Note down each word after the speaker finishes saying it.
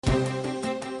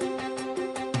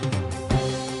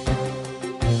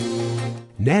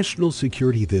National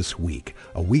Security This Week,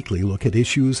 a weekly look at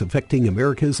issues affecting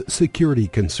America's security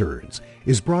concerns,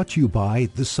 is brought to you by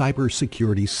the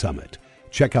Cybersecurity Summit.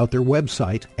 Check out their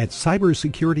website at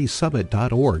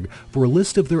cybersecuritysummit.org for a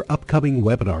list of their upcoming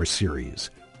webinar series.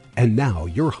 And now,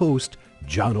 your host,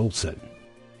 John Olson.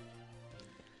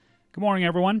 Good morning,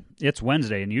 everyone. It's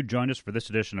Wednesday, and you joined us for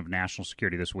this edition of National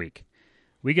Security This Week.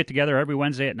 We get together every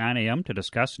Wednesday at 9 a.m. to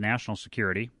discuss national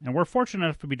security, and we're fortunate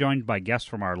enough to be joined by guests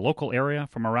from our local area,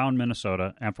 from around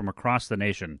Minnesota, and from across the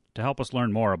nation to help us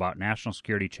learn more about national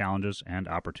security challenges and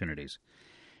opportunities.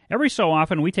 Every so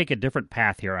often, we take a different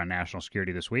path here on National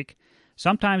Security This Week.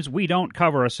 Sometimes we don't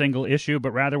cover a single issue,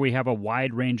 but rather we have a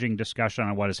wide-ranging discussion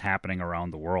on what is happening around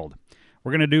the world.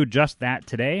 We're going to do just that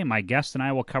today. My guest and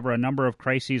I will cover a number of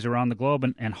crises around the globe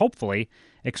and hopefully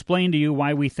explain to you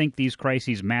why we think these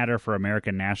crises matter for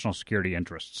American national security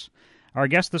interests. Our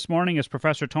guest this morning is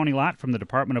Professor Tony Lott from the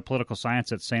Department of Political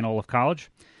Science at St. Olaf College.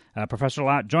 Professor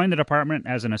Lott joined the department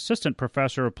as an assistant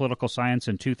professor of political science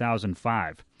in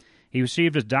 2005. He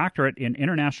received his doctorate in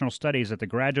international studies at the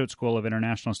Graduate School of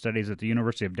International Studies at the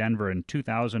University of Denver in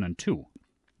 2002.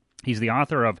 He's the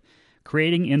author of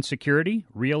Creating Insecurity,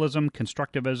 Realism,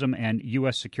 Constructivism, and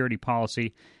U.S. Security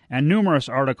Policy, and numerous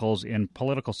articles in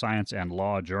political science and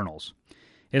law journals.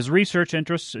 His research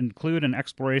interests include an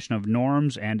exploration of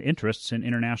norms and interests in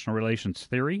international relations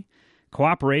theory,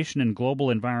 cooperation in global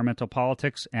environmental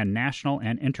politics, and national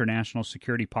and international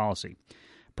security policy.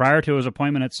 Prior to his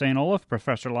appointment at St. Olaf,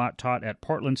 Professor Lott taught at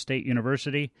Portland State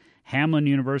University, Hamline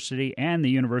University, and the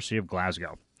University of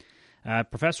Glasgow.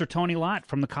 Professor Tony Lott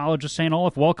from the College of St.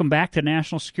 Olaf, welcome back to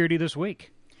National Security This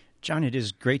Week. John, it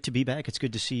is great to be back. It's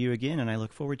good to see you again, and I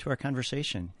look forward to our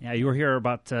conversation. Yeah, you were here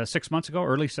about 6 months ago,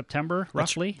 early September,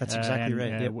 roughly. That's exactly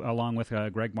right. Yep. Along with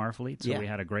Greg Marfleet. So we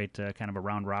had a great kind of a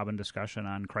round-robin discussion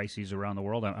on crises around the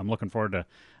world. I'm looking forward to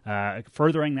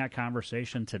furthering that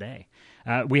conversation today.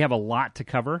 We have a lot to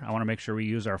cover. I want to make sure we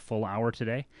use our full hour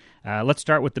today. Let's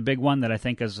start with the big one that I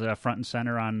think is front and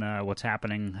center on what's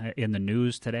happening in the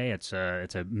news today. It's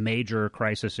a major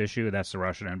crisis issue. That's the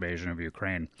Russian invasion of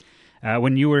Ukraine.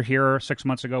 When you were here 6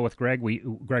 months ago with Greg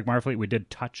Marfleet, we did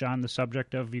touch on the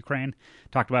subject of Ukraine.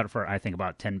 Talked about it for, I think,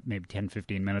 about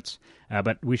 15 minutes.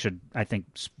 But we should, I think,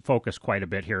 focus quite a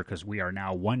bit here because we are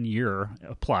now 1 year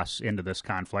plus into this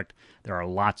conflict. There are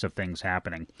lots of things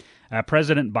happening.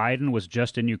 President Biden was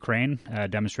just in Ukraine,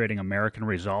 demonstrating American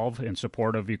resolve in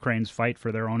support of Ukraine's fight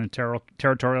for their own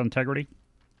territorial integrity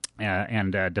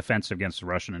and defense against the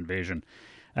Russian invasion.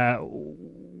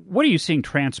 What are you seeing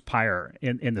transpire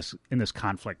in this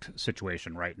conflict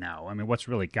situation right now? I mean, what's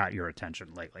really got your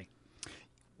attention lately?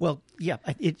 Well, yeah,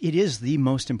 it is the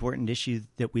most important issue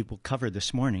that we will cover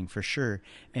this morning for sure,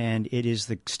 and it is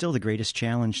still the greatest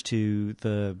challenge to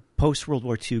the post-World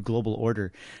War II global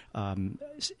order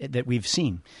that we've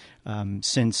seen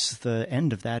since the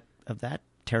end of that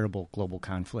terrible global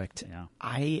conflict. Yeah.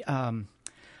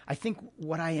 I think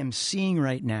what I am seeing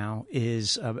right now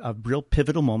is a real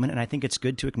pivotal moment, and I think it's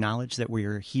good to acknowledge that we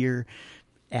are here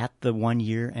at the 1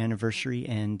 year anniversary,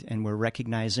 and we're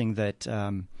recognizing that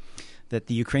that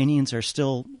the Ukrainians are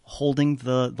still holding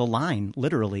the line,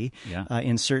 literally,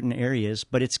 in certain areas,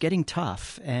 but it's getting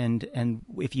tough. And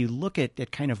if you look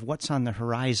at kind of what's on the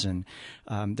horizon,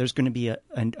 there's going to be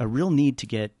a real need to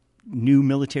get new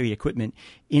military equipment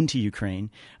into Ukraine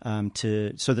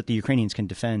so that the Ukrainians can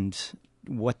defend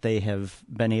what they have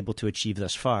been able to achieve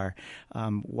thus far,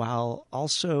 while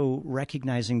also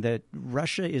recognizing that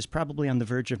Russia is probably on the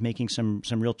verge of making some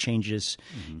real changes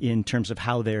in terms of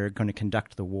how they're going to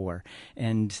conduct the war.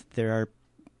 And there are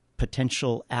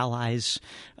potential allies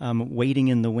waiting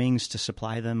in the wings to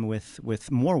supply them with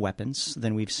more weapons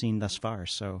than we've seen thus far.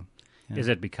 So, yeah. Is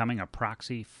it becoming a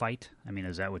proxy fight? I mean,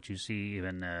 is that what you see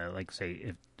even,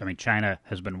 China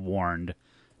has been warned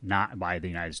not by the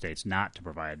United States not to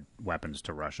provide weapons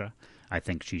to Russia. I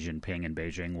think Xi Jinping in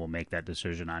Beijing will make that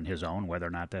decision on his own, whether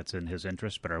or not that's in his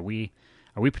interest. But are we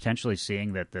potentially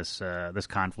seeing that this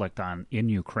conflict in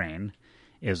Ukraine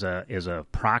is a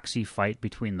proxy fight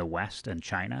between the West and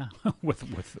China,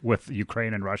 with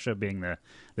Ukraine and Russia being the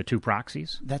two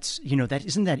proxies?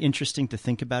 Isn't that interesting to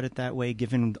think about it that way,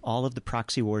 given all of the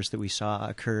proxy wars that we saw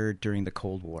occur during the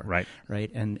Cold War,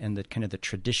 right, and the kind of the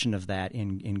tradition of that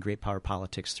in great power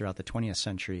politics throughout the 20th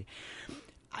century.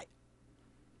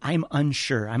 I'm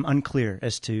unsure. I'm unclear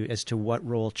as to what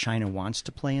role China wants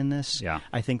to play in this. Yeah.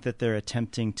 I think that they're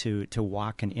attempting to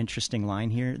walk an interesting line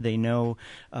here. They know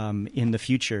in the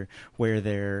future where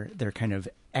their kind of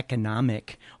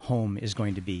economic home is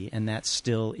going to be, and that's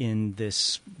still in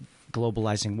this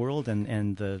globalizing world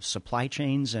and the supply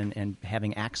chains and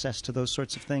having access to those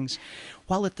sorts of things,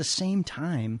 while at the same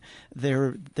time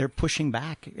they're pushing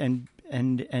back and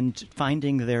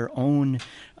finding their own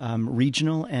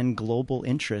regional and global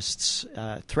interests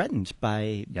threatened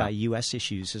by U.S.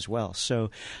 issues as well. So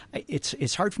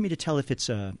it's hard for me to tell if it's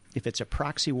a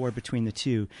proxy war between the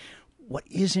two. What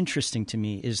is interesting to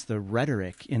me is the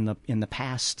rhetoric in the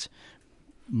past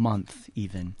month,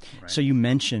 even. Right. So you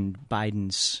mentioned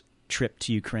Biden's trip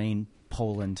to Ukraine,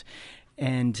 Poland,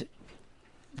 and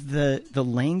the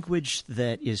language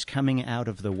that is coming out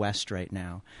of the West right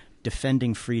now,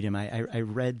 defending freedom. I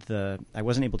read I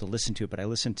wasn't able to listen to it, but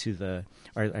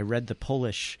I read the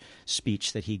Polish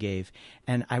speech that he gave,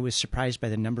 and I was surprised by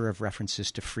the number of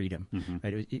references to freedom. Mm-hmm.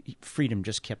 Right? Freedom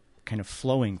just kept kind of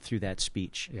flowing through that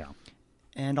speech. Yeah.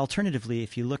 And alternatively,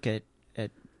 if you look at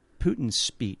Putin's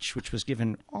speech, which was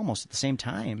given almost at the same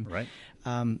time, right.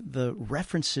 The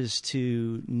references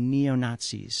to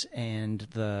neo-Nazis and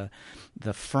the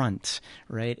front,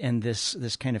 right, and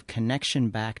this kind of connection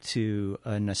back to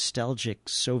a nostalgic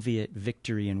Soviet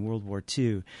victory in World War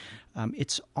II,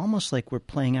 it's almost like we're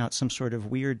playing out some sort of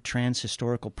weird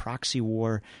trans-historical proxy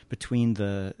war between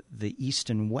the East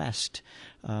and West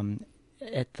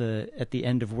at the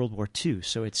end of World War II.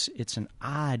 So it's an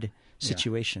odd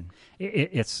situation. Yeah.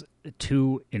 It's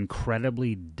two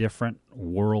incredibly different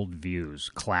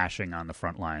worldviews clashing on the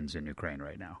front lines in Ukraine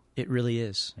right now. It really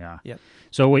is. Yeah. Yep.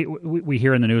 So we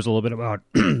hear in the news a little bit about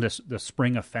the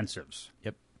spring offensives.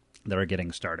 Yep. That are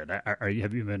getting started.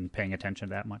 Have you been paying attention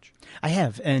to that much? I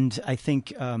have, and I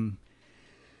think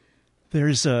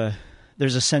there's a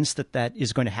sense that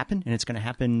is going to happen, and it's going to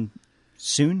happen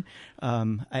soon.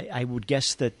 I would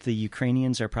guess that the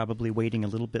Ukrainians are probably waiting a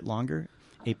little bit longer.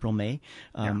 April, May,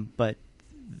 but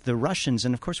the Russians,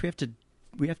 and of course we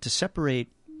have to separate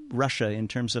Russia in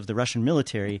terms of the Russian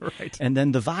military, right. and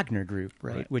then the Wagner Group,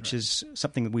 right, which is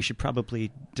something that we should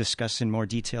probably discuss in more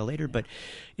detail later. But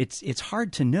it's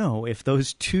hard to know if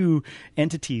those two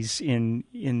entities in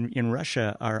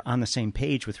Russia are on the same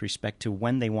page with respect to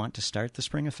when they want to start the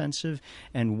spring offensive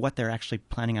and what they're actually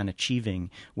planning on achieving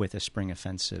with a spring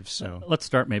offensive. So let's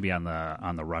start maybe on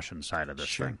the Russian side of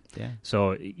this thing. Yeah.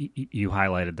 So you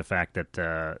highlighted the fact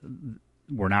that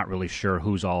we're not really sure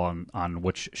who's all on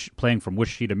which playing from which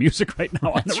sheet of music right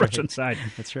now on the Russian side.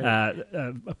 That's right.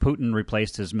 Putin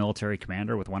replaced his military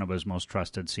commander with one of his most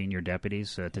trusted senior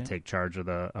deputies to take charge of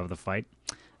the fight.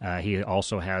 He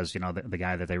also has, the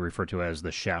guy that they refer to as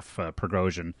the chef,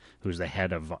 Prigozhin, who's the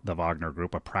head of the Wagner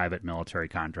Group, a private military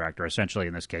contractor, essentially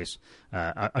in this case,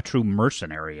 a true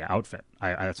mercenary outfit.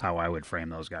 That's how I would frame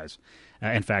those guys.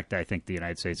 In fact, I think the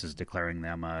United States is declaring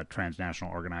them a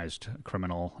transnational organized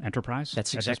criminal enterprise.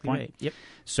 That's exactly at this point. Right. Yep.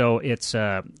 So it's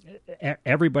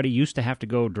everybody used to have to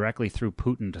go directly through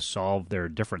Putin to solve their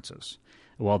differences.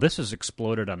 Well, this has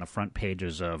exploded on the front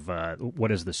pages of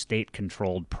what is the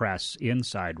state-controlled press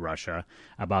inside Russia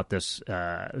about this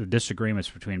disagreements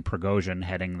between Prigozhin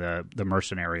heading the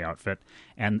mercenary outfit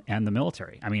and the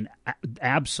military. I mean,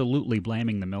 absolutely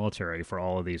blaming the military for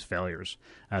all of these failures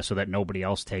so that nobody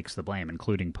else takes the blame,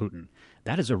 including Putin.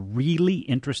 That is a really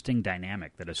interesting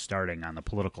dynamic that is starting on the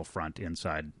political front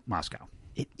inside Moscow.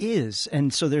 It is,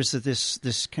 and so there's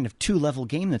this kind of two-level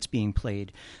game that's being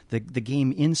played. The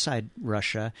game inside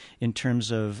Russia in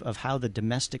terms of how the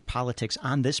domestic politics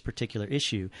on this particular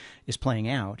issue is playing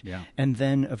out, and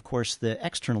then, of course, the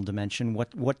external dimension,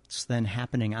 what's then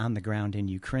happening on the ground in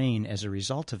Ukraine as a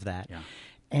result of that. Yeah.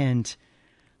 And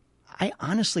I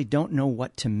honestly don't know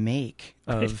what to make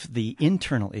of the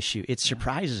internal issue. It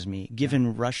surprises me,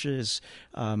 given Russia's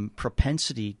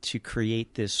propensity to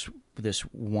create this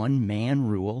one-man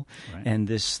rule and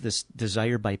this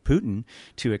desire by Putin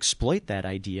to exploit that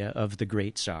idea of the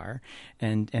great Tsar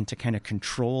and to kind of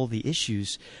control the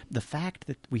issues. The fact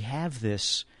that we have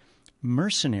this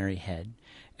mercenary head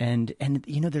and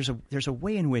there's a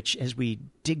way in which, as we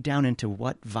dig down into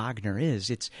what Wagner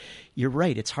is, you're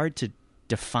right, it's hard to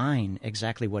define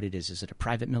exactly what it is. Is it a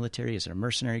private military? Is it a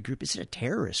mercenary group? Is it a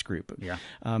terrorist group? Yeah.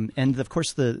 And of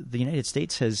course, the United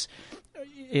States has,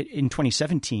 in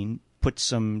 2017, put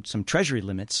some treasury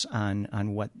limits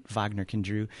on what Wagner can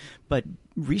do, but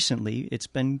recently it's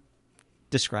been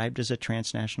described as a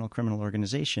transnational criminal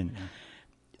organization.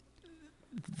 Yeah.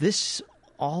 This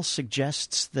all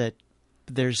suggests that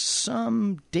there's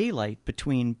some daylight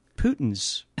between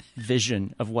Putin's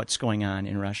vision of what's going on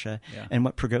in Russia and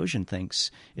what Prigozhin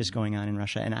thinks is going on in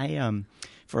Russia. And I,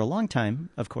 for a long time,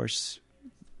 of course,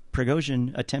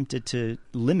 Prigozhin attempted to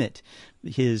limit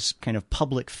his kind of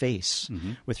public face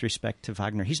with respect to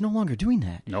Wagner. He's no longer doing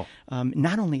that. No.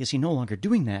 Not only is he no longer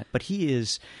doing that, but he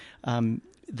is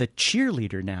the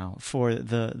cheerleader now for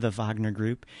the Wagner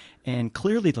Group, and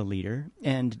clearly the leader,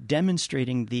 and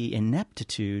demonstrating the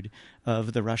ineptitude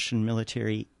of the Russian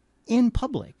military in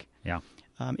public. Yeah.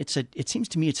 It seems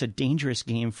to me it's a dangerous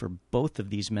game for both of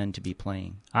these men to be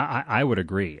playing. I would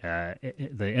agree.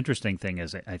 The interesting thing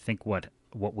is, I think what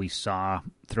we saw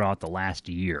throughout the last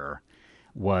year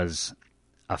was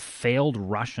a failed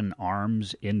Russian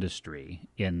arms industry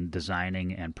in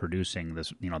designing and producing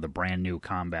this, the brand new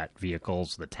combat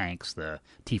vehicles, the tanks, the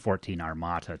T-14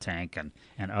 Armata tank,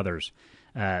 and others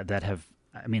that have.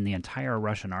 I mean, the entire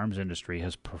Russian arms industry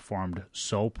has performed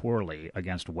so poorly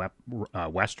against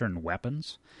Western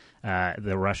weapons.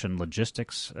 The Russian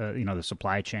logistics, the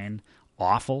supply chain,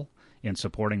 awful in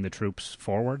supporting the troops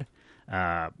forward.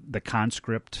 The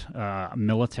conscript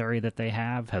military that they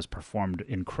have has performed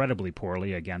incredibly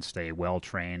poorly against a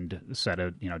well-trained set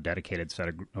of, dedicated set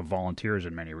of volunteers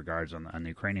in many regards on the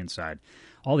Ukrainian side.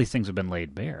 All these things have been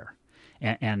laid bare.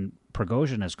 And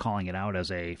Prigozhin is calling it out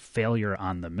as a failure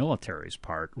on the military's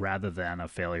part rather than a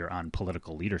failure on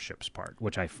political leadership's part,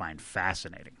 which I find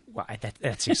fascinating. Well,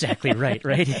 that's exactly right,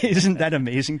 right? Isn't that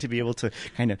amazing to be able to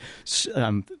kind of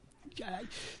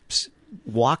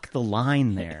walk the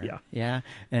line there? Yeah,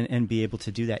 and be able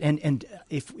to do that. And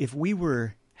if we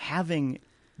were having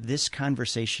this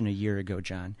conversation a year ago,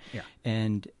 John,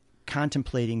 and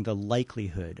contemplating the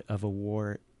likelihood of a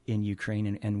war in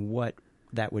Ukraine and what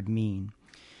that would mean.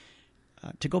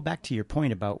 To go back to your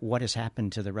point about what has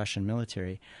happened to the Russian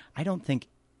military, I don't think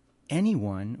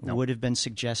anyone would have been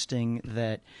suggesting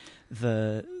that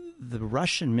the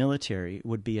Russian military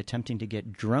would be attempting to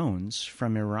get drones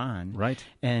from Iran, right,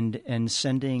 and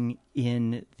sending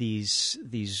in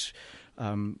these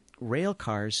rail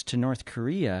cars to North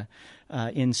Korea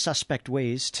in suspect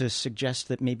ways to suggest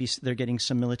that maybe they're getting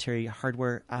some military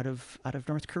hardware out of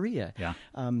North Korea. Yeah.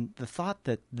 The thought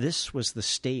that this was the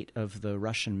state of the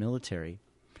Russian military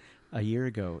a year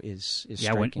ago is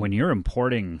striking. When you're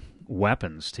importing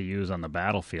weapons to use on the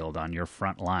battlefield on your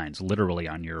front lines, literally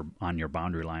on your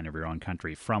boundary line of your own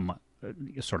country from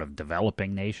sort of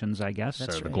developing nations, I guess,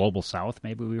 That's or right. the global south,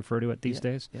 maybe we refer to it these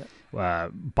days, Yeah.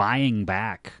 buying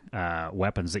back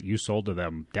weapons that you sold to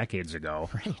them decades ago,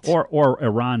 Right. or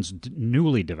Iran's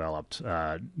newly developed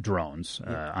drones,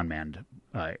 unmanned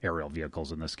aerial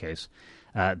vehicles in this case,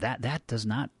 that does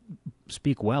not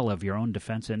speak well of your own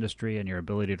defense industry and your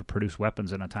ability to produce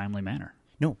weapons in a timely manner.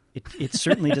 No, it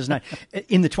certainly does not.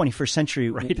 In the 21st century,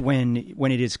 Right. when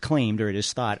it is claimed, or it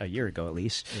is thought a year ago at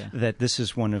least, that this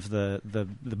is one of the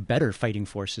better fighting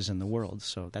forces in the world.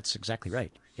 So that's exactly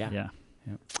right. Yeah.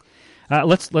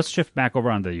 Let's shift back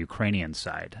over on the Ukrainian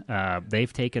side.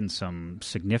 They've taken some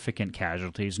significant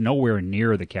casualties, nowhere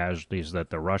near the casualties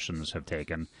that the Russians have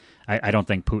taken. I don't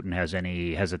think Putin has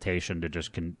any hesitation to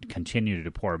just continue to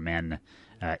pour men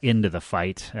into the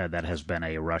fight that has been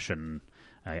a Russian,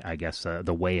 I guess,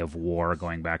 the way of war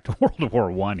going back to World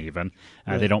War I even.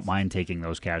 Right. They don't mind taking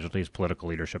those casualties. Political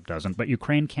leadership doesn't. But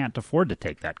Ukraine can't afford to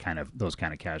take those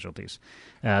kind of casualties.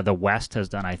 The West has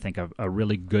done, I think, a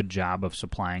really good job of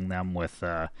supplying them with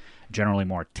generally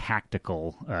more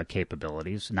tactical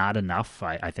capabilities. Not enough.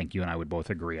 I think you and I would both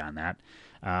agree on that.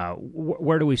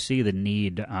 Where do we see the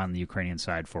need on the Ukrainian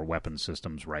side for weapon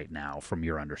systems right now, from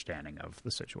your understanding of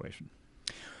the situation?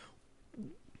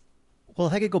 Well,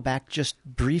 if I could go back just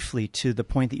briefly to the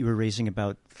point that you were raising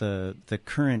about the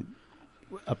current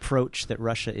approach that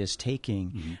Russia is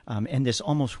taking, and this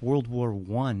almost World War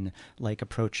I-like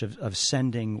approach of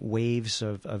sending waves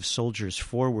of soldiers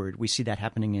forward. We see that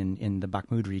happening in the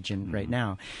Bakhmut region right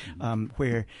now,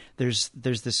 where there's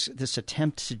this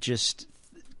attempt to just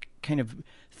kind of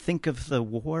think of the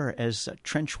war as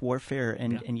trench warfare,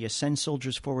 and you send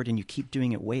soldiers forward and you keep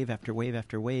doing it wave after wave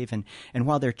after wave. And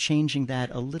while they're changing that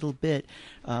a little bit,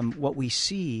 what we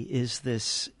see is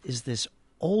this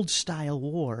old style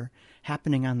war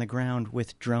happening on the ground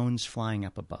with drones flying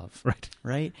up above.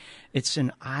 Right? It's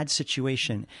an odd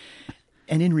situation.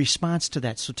 And in response to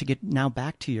that, so to get now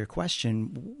back to your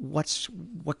question,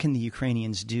 what can the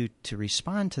Ukrainians do to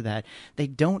respond to that? They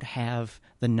don't have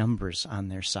the numbers on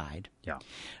their side.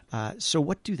 Yeah. So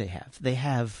what do they have? They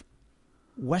have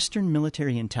Western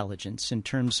military intelligence in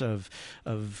terms of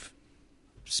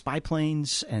spy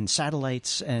planes and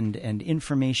satellites and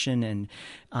information and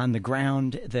on the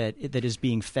ground that is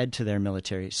being fed to their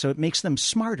military. So it makes them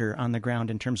smarter on the ground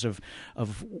in terms of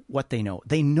what they know.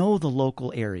 They know the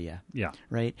local area. Yeah.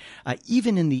 Right?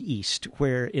 Even in the East,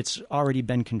 where it's already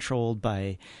been controlled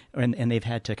by, and they've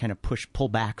had to kind of pull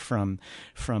back from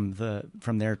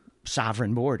their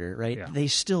sovereign border, right?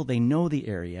 Yeah. They know the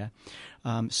area,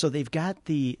 so they've got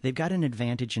an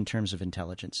advantage in terms of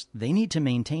intelligence. They need to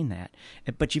maintain that,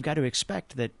 but you've got to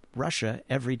expect that Russia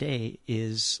every day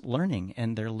is learning,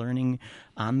 and they're learning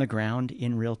on the ground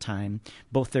in real time.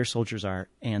 Both their soldiers are,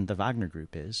 and the Wagner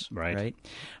Group is, right?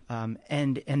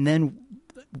 And then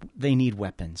they need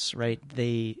weapons, right?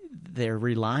 They're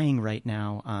relying right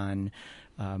now on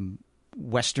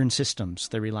Western systems.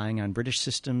 They're relying on British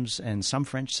systems and some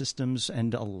French systems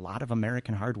and a lot of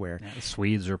American hardware. Yeah, the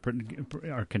Swedes are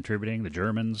contributing. The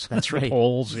Germans, that's right. The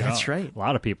Poles, that's right. A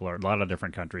lot of people a lot of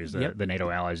different countries. The NATO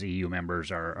allies, EU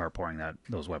members are pouring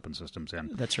those weapon systems in.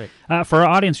 That's right. For our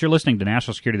audience, you're listening to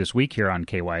National Security This Week here on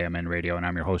KYMN Radio, and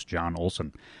I'm your host, John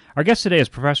Olson. Our guest today is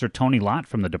Professor Tony Lott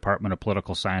from the Department of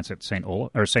Political Science at St.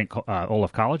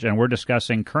 Olaf College, and we're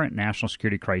discussing current national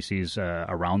security crises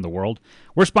around the world.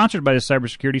 We're sponsored by the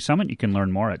Cybersecurity Summit. You can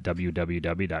learn more at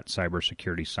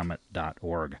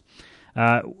www.cybersecuritysummit.org.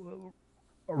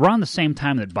 Around the same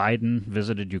time that Biden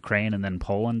visited Ukraine and then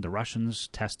Poland, the Russians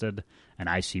tested an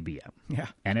ICBM. Yeah.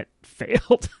 And it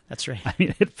failed. That's right. I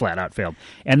mean, it flat out failed.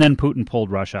 And then Putin pulled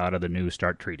Russia out of the New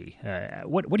START treaty.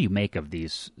 What do you make of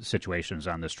these situations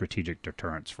on the strategic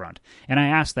deterrence front? And I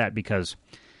ask that because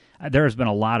there has been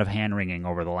a lot of hand-wringing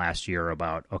over the last year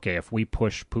about, okay, if we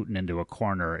push Putin into a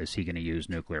corner, is he going to use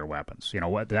nuclear weapons?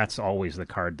 That's always the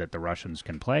card that the Russians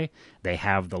can play. They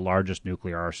have the largest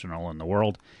nuclear arsenal in the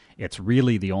world. It's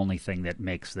really the only thing that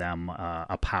makes them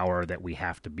a power that we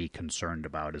have to be concerned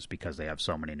about is because they have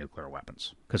so many nuclear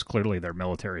weapons. Because clearly their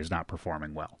military is not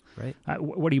performing well. Right.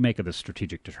 What do you make of this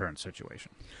strategic deterrence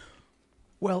situation?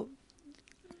 Well,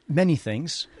 many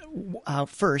things.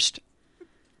 First,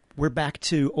 we're back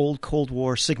to old Cold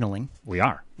War signaling. We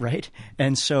are. Right?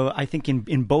 And so I think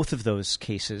in both of those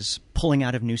cases, pulling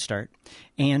out of New START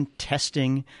and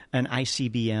testing an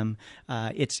ICBM,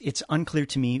 it's unclear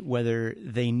to me whether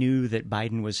they knew that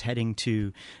Biden was heading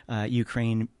to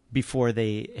Ukraine before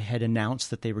they had announced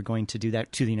that they were going to do that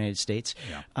to the United States.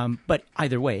 Yeah. But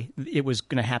either way, it was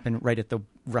going to happen right at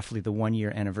roughly the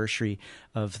 1-year anniversary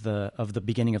of the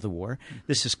beginning of the war.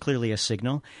 This is clearly a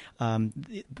signal.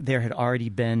 There had already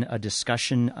been a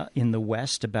discussion in the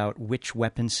West about which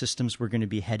weapon systems were going to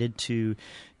be headed to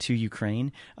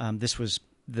Ukraine. This was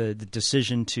the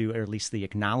decision to, or at least the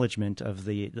acknowledgement of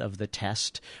the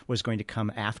test was going to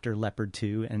come after Leopard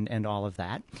 2 and all of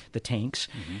that, the tanks.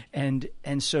 Mm-hmm.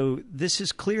 And so this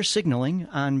is clear signaling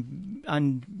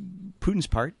on Putin's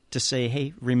part to say,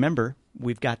 hey, remember,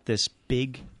 we've got this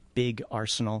big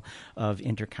arsenal of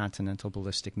intercontinental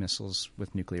ballistic missiles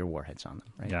with nuclear warheads on them,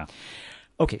 right? Yeah.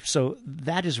 Okay, so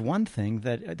that is one thing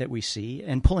that we see,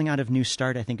 and pulling out of New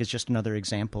START, I think, is just another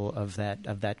example of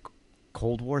that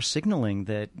Cold War signaling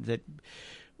that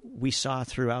we saw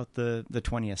throughout the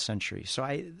 20th century.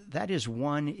 So that is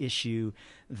one issue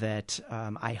that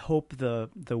I hope the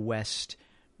West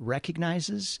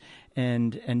recognizes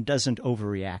and doesn't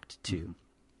overreact to. Mm-hmm.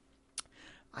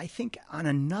 I think on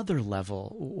another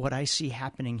level, what I see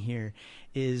happening here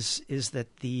is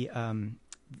that the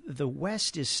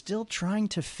West is still trying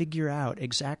to figure out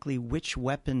exactly which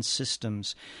weapon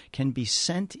systems can be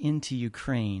sent into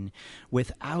Ukraine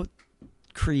without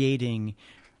creating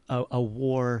a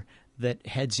war that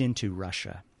heads into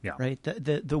Russia. Yeah. Right?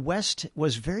 The West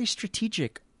was very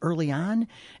strategic early on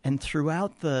and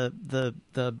throughout the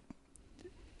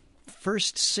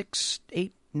first 6,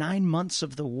 8, 9 months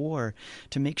of the war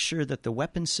to make sure that the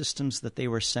weapon systems that they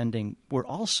were sending were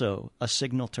also a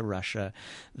signal to Russia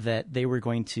that they were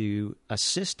going to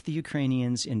assist the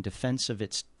Ukrainians in defense of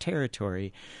its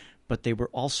territory, but they were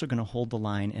also going to hold the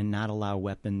line and not allow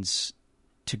weapons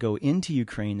to go into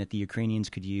Ukraine that the Ukrainians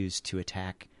could use to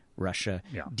attack Russia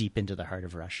deep into the heart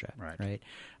of Russia. Right?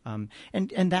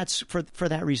 And that's for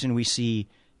that reason we see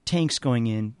tanks going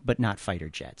in, but not fighter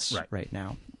jets right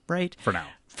now. Right? For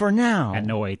now. And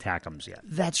no ATACMS yet.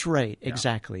 That's right. Yeah.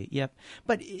 Exactly. Yep.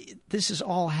 But this is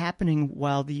all happening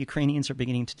while the Ukrainians are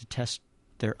beginning to test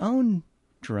their own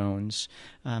drones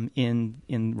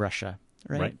in Russia.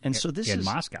 Right. And so this is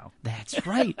Moscow. That's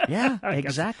right. Yeah,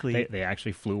 exactly. They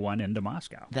actually flew one into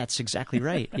Moscow. That's exactly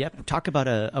right. Yep. Talk about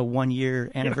a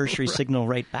 1-year anniversary signal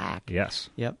right back. Yes.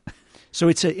 Yep. So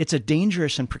it's a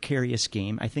dangerous and precarious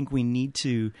game. I think we need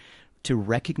to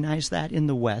recognize that in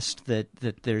the West that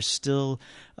there's still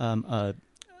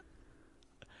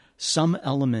some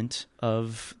element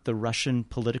of the Russian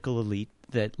political elite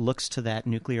that looks to that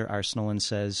nuclear arsenal and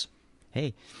says,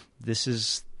 "Hey, this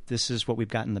is what we've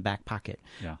got in the back pocket,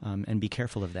 and be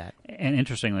careful of that." And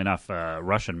interestingly enough,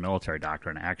 Russian military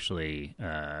doctrine actually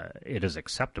it is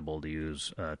acceptable to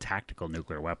use tactical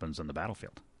nuclear weapons in the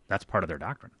battlefield. That's part of their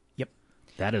doctrine. Yep.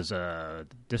 That is a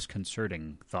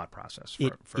disconcerting thought process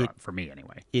for me,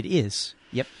 anyway. It is.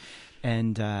 Yep.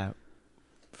 And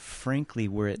frankly,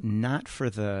 were it not for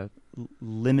the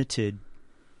limited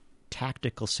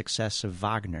tactical success of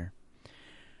Wagner,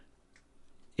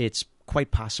 it's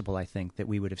quite possible, I think, that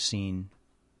we would have seen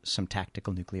some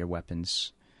tactical nuclear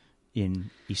weapons in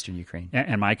eastern Ukraine.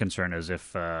 And my concern is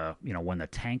if, when the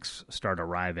tanks start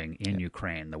arriving in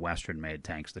Ukraine, the Western-made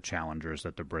tanks, the Challengers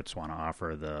that the Brits want to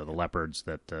offer, the Leopards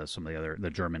that some of the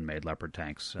German-made Leopard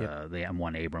tanks, the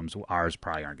M1 Abrams, ours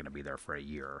probably aren't going to be there for a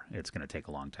year. It's going to take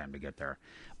a long time to get there.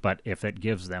 But if it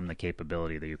gives them the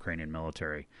capability, the Ukrainian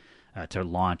military, to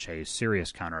launch a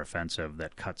serious counteroffensive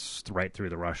that cuts right through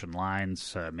the Russian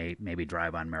lines, maybe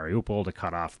drive on Mariupol to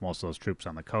cut off most of those troops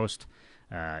on the coast.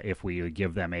 If we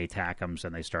give them ATACMS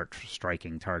and they start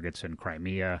striking targets in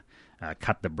Crimea,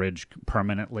 cut the bridge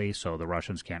permanently so the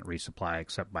Russians can't resupply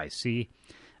except by sea.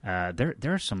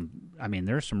 There's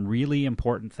some really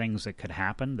important things that could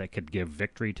happen that could give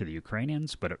victory to the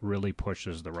Ukrainians, but it really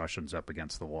pushes the Russians up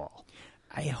against the wall.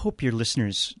 I hope your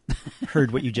listeners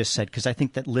heard what you just said, because I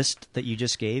think that list that you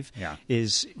just gave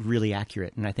is really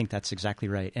accurate, and I think that's exactly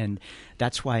right. And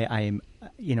that's why I'm,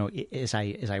 as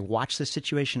I watch this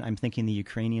situation, I'm thinking the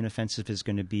Ukrainian offensive is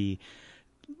going to be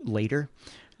later,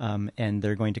 and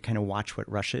they're going to kind of watch what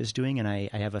Russia is doing. And I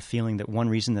have a feeling that one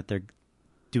reason that they're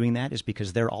doing that is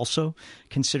because they're also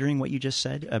considering what you just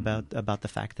said about the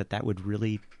fact that would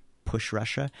really push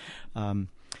Russia.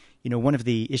 One of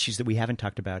the issues that we haven't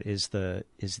talked about is the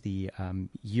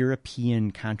European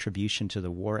contribution to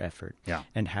the war effort,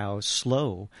 and how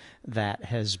slow that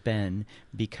has been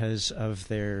because of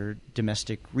their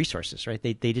domestic resources. Right?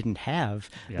 They didn't have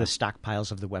the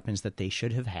stockpiles of the weapons that they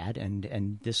should have had,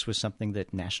 and this was something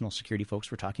that national security folks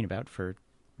were talking about for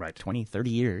 20, 30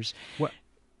 years. Well,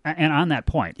 and on that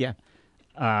point,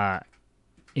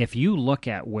 if you look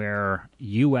at where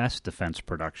U.S. defense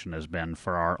production has been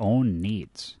for our own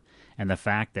needs, and the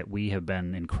fact that we have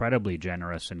been incredibly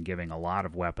generous in giving a lot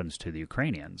of weapons to the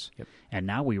Ukrainians, and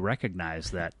now we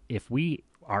recognize that if we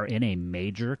are in a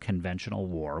major conventional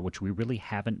war, which we really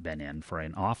haven't been in for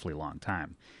an awfully long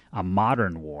time, a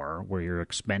modern war where you're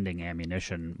expending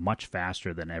ammunition much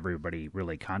faster than everybody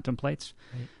really contemplates,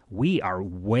 we are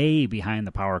way behind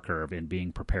the power curve in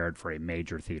being prepared for a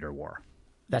major theater war.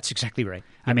 That's exactly right.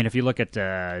 I mean, if you look at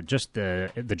just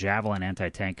the Javelin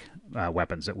anti-tank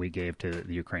weapons that we gave to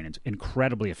the Ukrainians,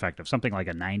 incredibly effective, something like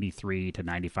a 93 to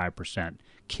 95%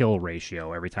 kill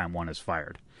ratio every time one is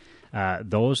fired.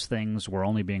 Those things were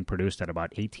only being produced at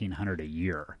about 1,800 a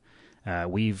year.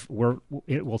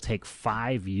 It will take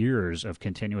 5 years of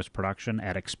continuous production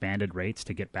at expanded rates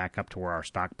to get back up to where our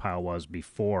stockpile was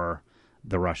before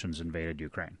the Russians invaded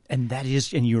Ukraine. And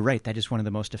you're right, that is one of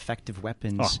the most effective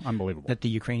weapons unbelievable. that the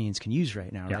Ukrainians can use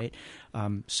right now, right?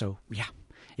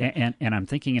 And I'm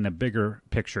thinking in a bigger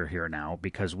picture here now,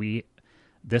 because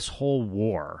this whole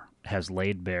war has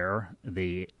laid bare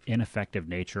the ineffective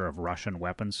nature of Russian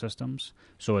weapon systems,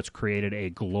 so it's created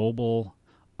a global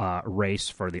race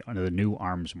for the new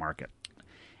arms market.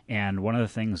 And one of the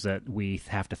things that we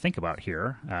have to think about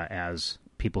here as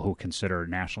people who consider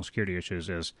national security issues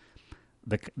is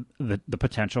the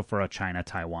potential for a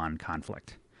China-Taiwan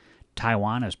conflict.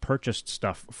 Taiwan has purchased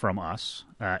stuff from us.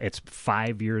 It's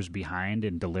 5 years behind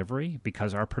in delivery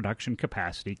because our production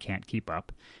capacity can't keep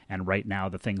up. And right now,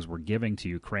 the things we're giving to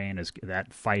Ukraine,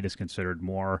 that fight is considered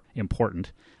more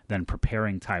important than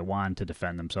preparing Taiwan to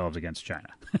defend themselves against China.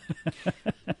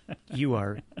 You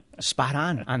are spot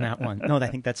on that one. No, I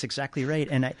think that's exactly right.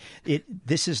 And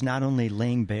this is not only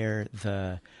laying bare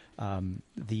the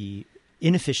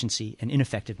inefficiency and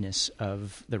ineffectiveness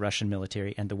of the Russian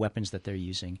military and the weapons that they're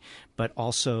using, but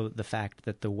also the fact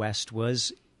that the West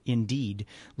was indeed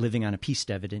living on a peace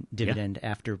dividend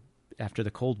after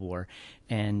the Cold War,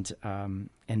 and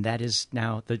that is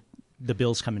now the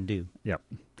bill's coming due. Yep.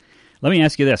 Let me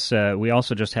ask you this. We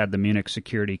also just had the Munich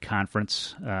Security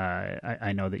Conference.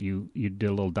 I know that you did a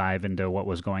little dive into what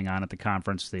was going on at the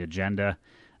conference, the agenda.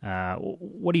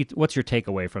 What's your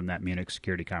takeaway from that Munich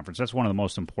Security Conference? That's one of the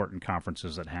most important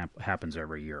conferences that happens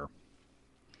every year.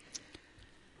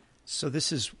 So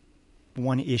this is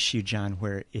one issue, John,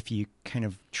 where if you kind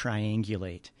of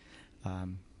triangulate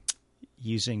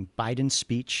using Biden's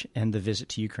speech and the visit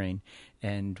to Ukraine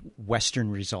and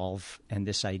Western resolve and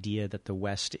this idea that the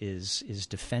West is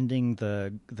defending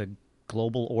the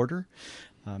global order,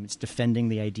 it's defending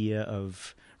the idea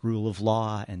of rule of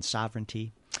law and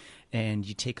sovereignty. And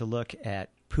you take a look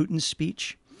at Putin's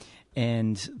speech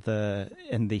and the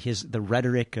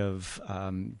rhetoric of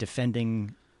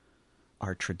defending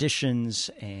our traditions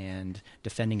and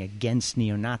defending against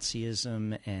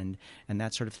neo-Nazism and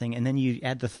that sort of thing. And then you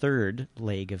add the third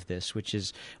leg of this, which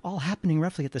is all happening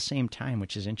roughly at the same time,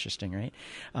 which is interesting, right?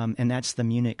 And that's the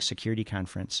Munich Security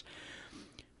Conference.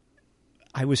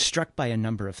 I was struck by a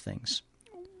number of things.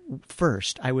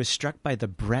 First, I was struck by the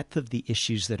breadth of the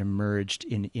issues that emerged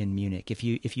in Munich. If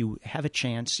you have a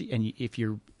chance, and if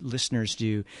your listeners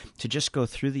do, to just go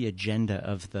through the agenda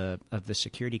of the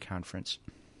security conference,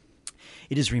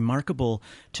 it is remarkable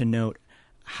to note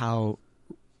how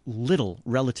little,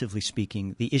 relatively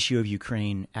speaking, the issue of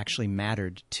Ukraine actually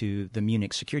mattered to the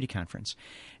Munich Security Conference.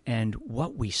 And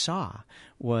what we saw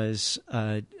was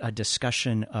a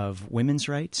discussion of women's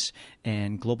rights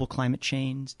and global climate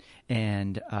change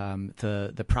and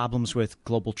the problems with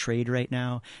global trade right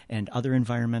now and other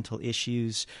environmental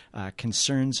issues,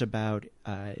 concerns about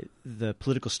the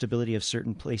political stability of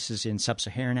certain places in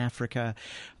sub-Saharan Africa.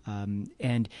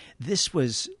 And this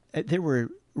was there were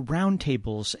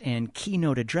roundtables and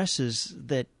keynote addresses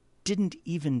that didn't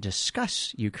even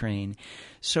discuss Ukraine.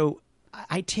 So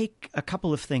I take a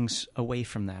couple of things away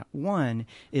from that. One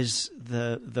is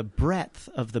the breadth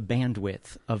of the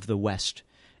bandwidth of the West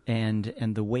and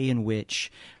the way in which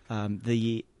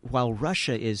while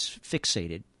Russia is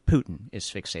fixated, Putin is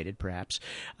fixated perhaps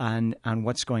on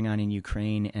what's going on in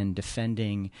Ukraine and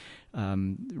defending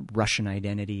Russian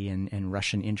identity and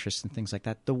Russian interests and things like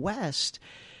that, the West,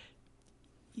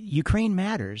 Ukraine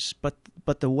matters, but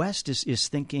the West is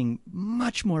thinking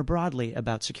much more broadly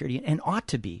about security and ought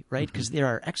to be, right? Because there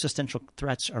are existential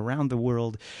threats around the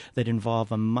world that involve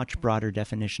a much broader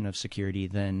definition of security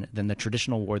than the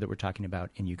traditional war that we're talking about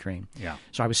in Ukraine. Yeah.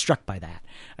 So I was struck by that.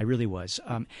 I really was.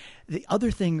 The other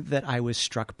thing that I was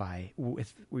struck by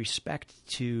with respect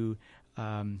to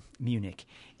Munich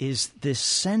is this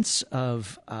sense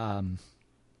of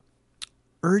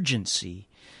urgency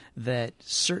that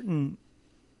certain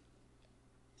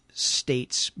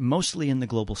states, mostly in the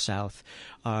global south,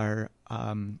 are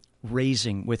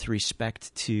raising with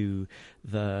respect to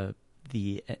the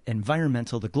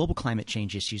environmental, the global climate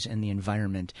change issues and the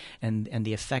environment and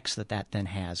the effects that then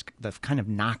has, the kind of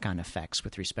knock-on effects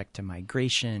with respect to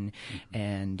migration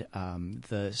and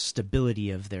the stability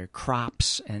of their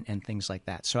crops and things like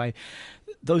that. So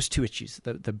those two issues,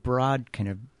 the broad kind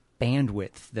of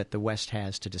bandwidth that the West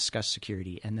has to discuss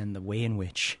security and then the way in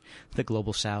which the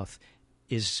global south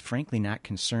is frankly not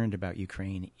concerned about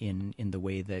Ukraine in the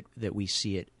way that we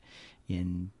see it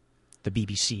in the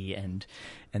BBC and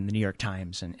the New York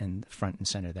Times and front and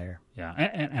center there. Yeah,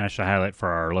 and I should highlight for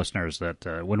our listeners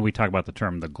that when we talk about the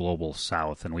term the global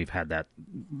south, and we've had that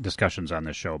discussions on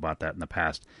this show about that in the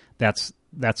past, that's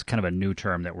kind of a new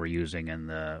term that we're using in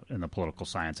the political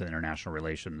science and international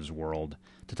relations world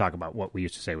to talk about what we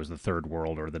used to say was the third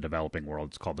world or the developing world.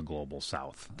 It's called the global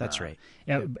south. That's right.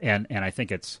 And I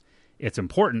think it's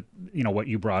important, what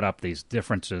you brought up, these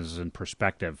differences in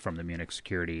perspective from the Munich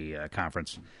Security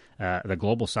Conference. The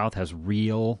Global South has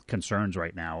real concerns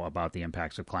right now about the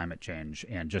impacts of climate change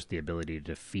and just the ability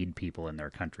to feed people in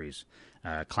their countries,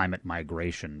 climate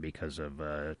migration because of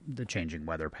the changing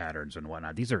weather patterns and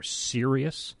whatnot. These are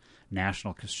serious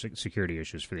national security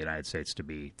issues for the United States to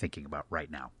be thinking about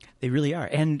right now. They really are.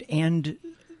 And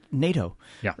NATO,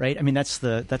 yeah. Right? I mean, that's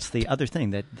the other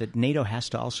thing, that NATO has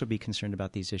to also be concerned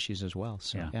about these issues as well.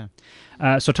 So, yeah.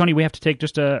 So, Tony, we have to take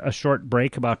just a short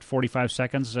break, about 45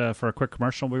 seconds for a quick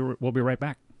commercial. We'll be right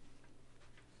back.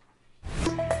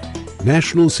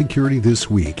 National Security This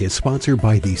Week is sponsored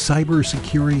by the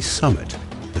Cybersecurity Summit.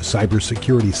 The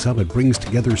Cybersecurity Summit brings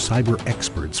together cyber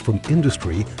experts from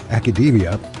industry,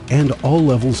 academia, and all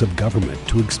levels of government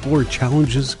to explore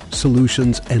challenges,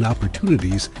 solutions, and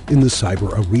opportunities in the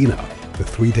cyber arena. The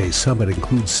 3-day summit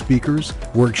includes speakers,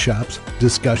 workshops,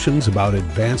 discussions about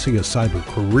advancing a cyber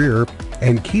career,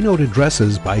 and keynote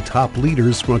addresses by top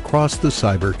leaders from across the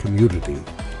cyber community.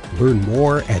 Learn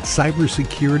more at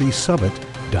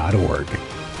cybersecuritysummit.org.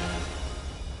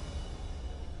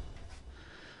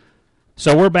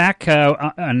 So we're back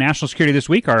on National Security This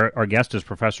Week. Our guest is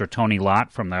Professor Tony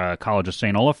Lott from the College of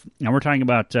St. Olaf, and we're talking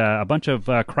about a bunch of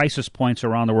crisis points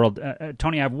around the world.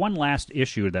 Tony, I have one last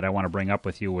issue that I want to bring up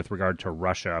with you with regard to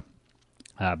Russia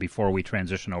before we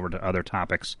transition over to other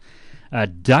topics.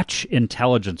 Dutch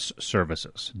intelligence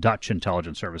services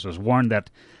warned that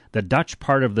the Dutch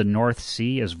part of the North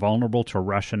Sea is vulnerable to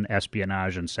Russian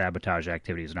espionage and sabotage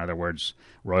activities. In other words,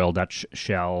 Royal Dutch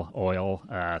Shell oil.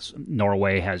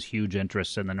 Norway has huge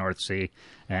interests in the North Sea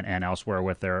and elsewhere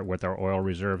with their oil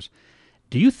reserves.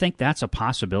 Do you think that's a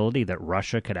possibility that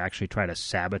Russia could actually try to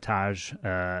sabotage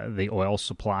the oil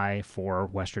supply for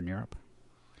Western Europe?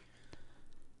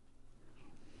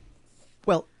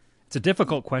 Well, It's a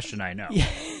difficult question, I know.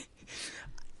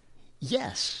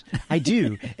 Yes, I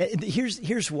do.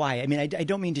 Here's why. I mean, I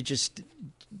don't mean to just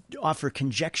offer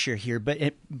conjecture here, but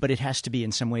it has to be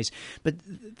in some ways. But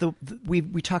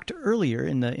we talked earlier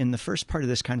in the first part of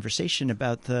this conversation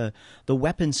about the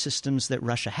weapon systems that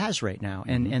Russia has right now,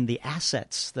 and the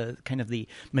assets, the kind of the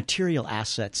material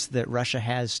assets that Russia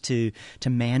has to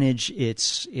manage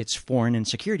its foreign and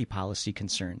security policy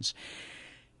concerns.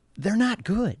 They're not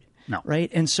good. No. Right?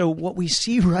 And so what we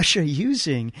see Russia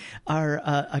using are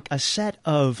a set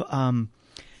of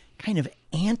kind of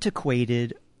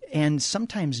antiquated and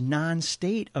sometimes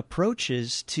non-state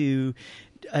approaches to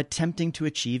attempting to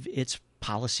achieve its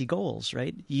policy goals,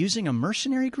 right? Using a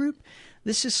mercenary group,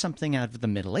 this is something out of the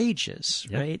Middle Ages,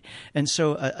 Yep. right? And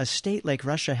so a state like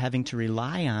Russia having to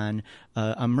rely on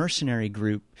a mercenary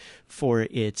group for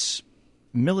its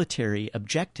military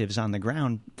objectives on the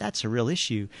ground, that's a real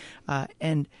issue.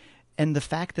 And the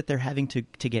fact that they're having to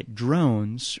get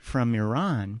drones from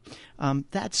Iran,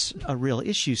 that's a real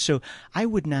issue. So I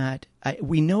would not –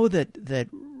 we know that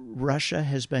Russia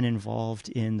has been involved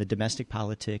in the domestic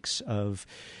politics of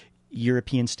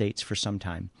European states for some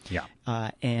time. Yeah.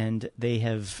 And they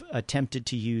have attempted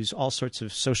to use all sorts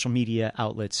of social media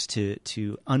outlets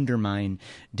to undermine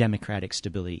democratic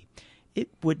stability. It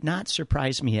would not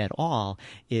surprise me at all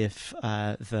if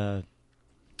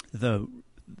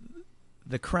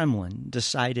the Kremlin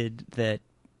decided that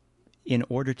in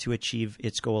order to achieve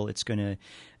its goal, it's going to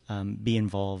be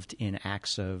involved in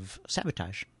acts of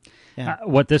sabotage. Yeah.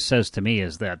 What this says to me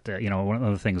is that, one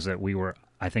of the things that we were,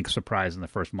 I think, surprised in the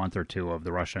first month or two of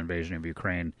the Russian invasion of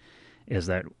Ukraine is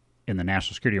that in the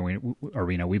national security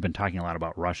arena, we've been talking a lot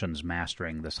about Russians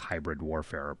mastering this hybrid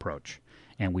warfare approach.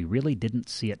 And we really didn't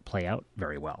see it play out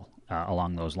very well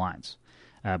along those lines.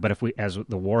 But as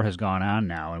the war has gone on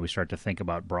now and we start to think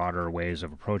about broader ways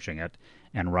of approaching it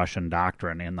and Russian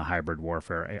doctrine in the hybrid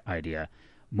warfare idea,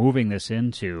 moving this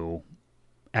into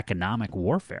economic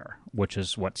warfare, which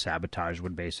is what sabotage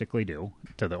would basically do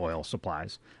to the oil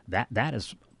supplies, that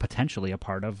is potentially a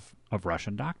part of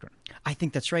Russian doctrine. I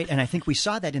think that's right, and I think we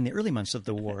saw that in the early months of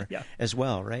the war as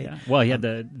well, right? Yeah. Well, he had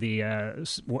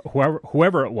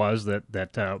whoever it was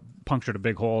that punctured a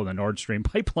big hole in the Nord Stream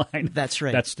pipeline. That's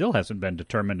right. That still hasn't been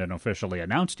determined and officially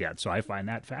announced yet, so I find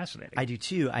that fascinating. I do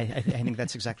too. I think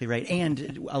that's exactly right.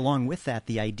 And along with that,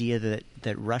 the idea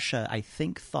that Russia, I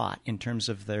think, thought in terms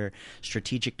of their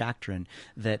strategic doctrine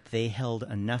that they held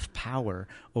enough power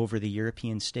over the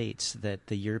European states that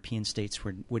the European states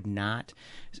would not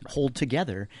hold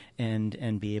together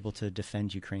and be able to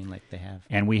defend Ukraine like they have.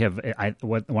 And we have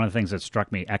one of the things that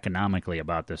struck me economically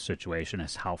about this situation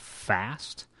is how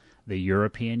fast the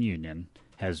European Union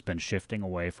has been shifting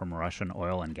away from Russian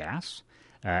oil and gas,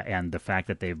 and the fact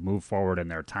that they've moved forward in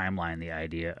their timeline, the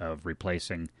idea of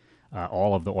replacing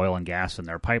all of the oil and gas in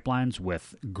their pipelines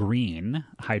with green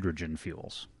hydrogen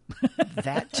fuels.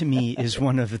 That, to me, is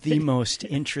one of the most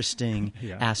interesting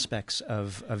aspects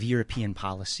of European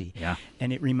policy. Yeah.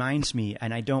 And it reminds me,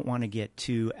 and I don't want to get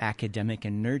too academic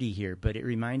and nerdy here, but it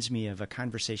reminds me of a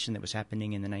conversation that was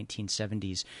happening in the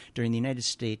 1970s during the United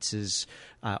States'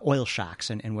 oil shocks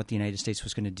and what the United States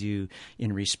was going to do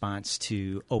in response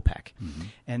to OPEC. Mm-hmm.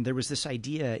 And there was this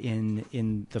idea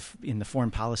in the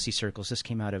foreign policy circles, this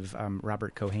came out of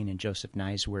Robert Cohen and Joseph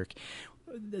Nye's work,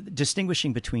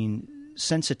 distinguishing between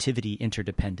sensitivity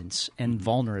interdependence and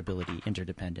vulnerability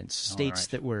interdependence. States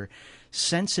that were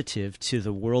sensitive to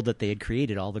the world that they had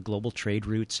created, all the global trade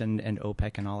routes and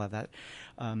OPEC and all of that,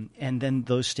 and then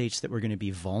those states that were going to be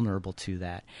vulnerable to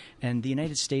that. And the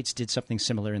United States did something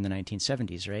similar in the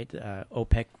 1970s, right?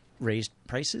 OPEC raised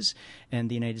prices, and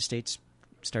the United States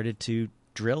started to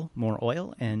drill more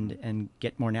oil and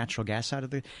get more natural gas out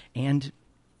of it, and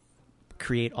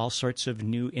create all sorts of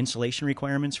new insulation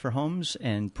requirements for homes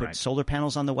and put solar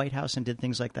panels on the White House and did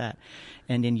things like that.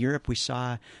 And in Europe, we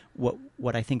saw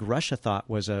what I think Russia thought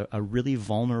was a really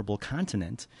vulnerable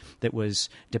continent that was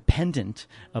dependent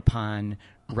upon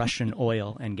Russian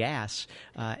oil and gas,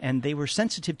 and they were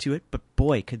sensitive to it, but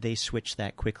boy, could they switch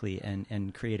that quickly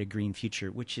and create a green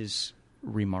future, which is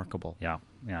remarkable. Yeah.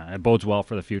 It bodes well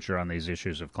for the future on these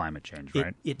issues of climate change,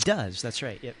 right? It does. That's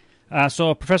right. Yep.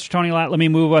 So, Professor Tony Lott, let me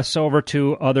move us over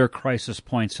to other crisis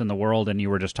points in the world. And you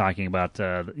were just talking about,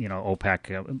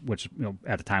 OPEC, which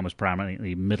at the time was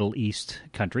predominantly Middle East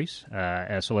countries.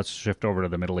 So let's shift over to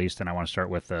the Middle East, and I want to start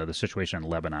with the situation in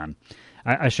Lebanon.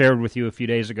 I shared with you a few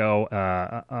days ago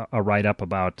a write-up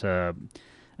about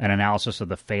an analysis of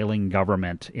the failing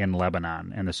government in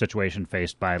Lebanon and the situation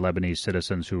faced by Lebanese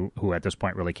citizens who at this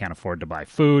point really can't afford to buy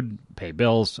food, pay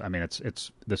bills. I mean,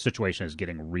 it's the situation is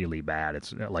getting really bad.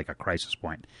 It's like a crisis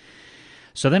point.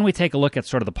 So then we take a look at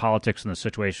sort of the politics and the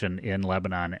situation in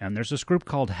Lebanon, and there's this group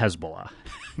called Hezbollah.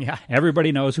 Yeah.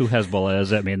 Everybody knows who Hezbollah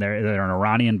is. I mean, they're an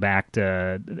Iranian-backed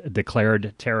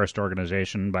declared terrorist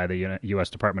organization by the U.S.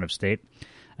 Department of State,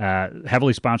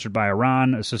 heavily sponsored by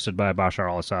Iran, assisted by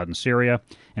Bashar al-Assad in Syria.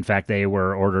 In fact, they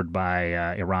were ordered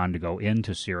by Iran to go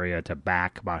into Syria to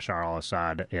back Bashar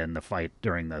al-Assad in the fight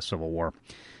during the civil war,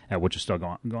 which is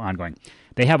still ongoing.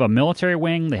 They have a military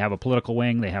wing, they have a political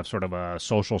wing, they have sort of a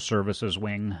social services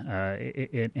wing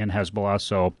in Hezbollah.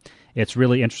 So it's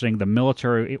really interesting. The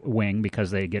military wing,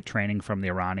 because they get training from the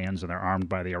Iranians and they're armed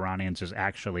by the Iranians, is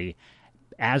actually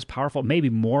as powerful, maybe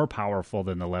more powerful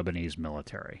than the Lebanese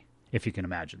military, if you can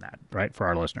imagine that, right, for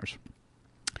our listeners.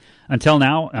 Until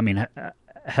now, I mean,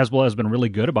 Hezbollah has been really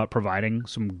good about providing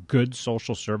some good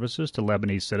social services to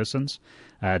Lebanese citizens.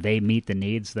 They meet the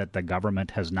needs that the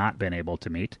government has not been able to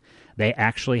meet. They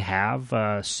actually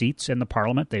have seats in the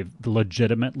parliament. They've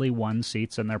legitimately won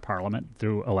seats in their parliament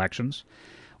through elections.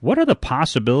 What are the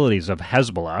possibilities of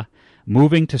Hezbollah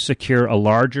moving to secure a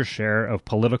larger share of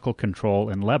political control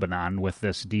in Lebanon with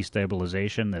this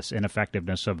destabilization, this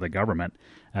ineffectiveness of the government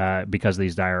because of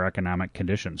these dire economic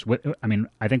conditions? I mean,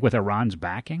 I think with Iran's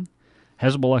backing,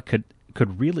 Hezbollah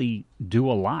could really do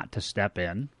a lot to step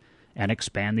in and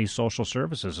expand these social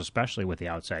services, especially with the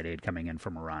outside aid coming in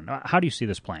from Iran. How do you see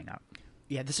this playing out?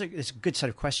 Yeah, this is a good set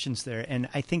of questions there, and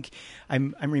I think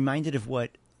I'm reminded of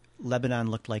what Lebanon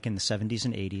looked like in the 70s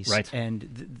and 80s. Right.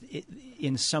 And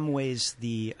in some ways,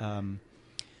 the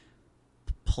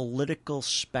political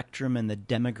spectrum and the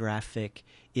demographic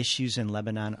issues in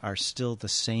Lebanon are still the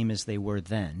same as they were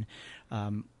then,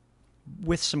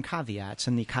 with some caveats,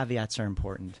 and the caveats are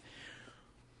important.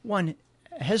 One,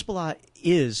 Hezbollah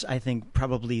is, I think,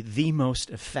 probably the most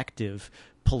effective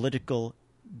political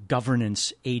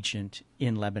governance agent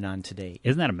in Lebanon today.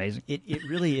 Isn't that amazing? It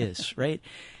really is, right?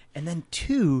 And then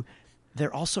two,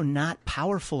 they're also not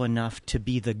powerful enough to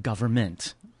be the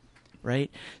government,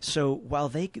 right? So while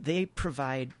they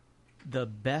provide the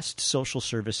best social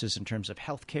services in terms of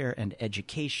healthcare and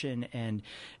education and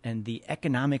the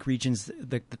economic regions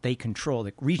that they control,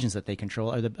 the regions that they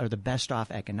control are the best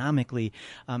off economically,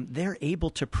 they're able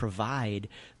to provide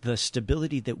the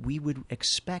stability that we would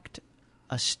expect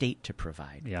a state to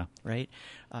provide. Yeah. Right.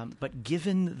 But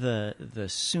given the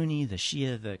Sunni, the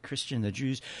Shia, the Christian, the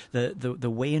Druze,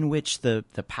 the way in which the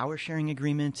power sharing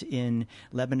agreement in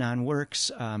Lebanon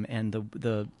works, and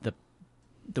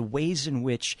the ways in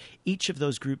which each of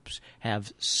those groups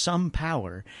have some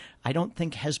power, I don't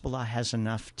think Hezbollah has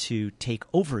enough to take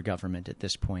over government at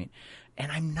this point.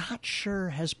 And I'm not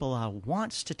sure Hezbollah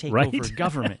wants to take over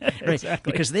government, right?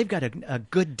 Exactly. Because they've got a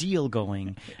good deal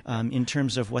going in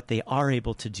terms of what they are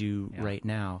able to do right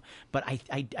now. But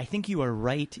I think you are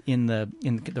right in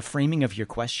the framing of your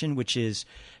question, which is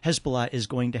Hezbollah is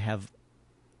going to have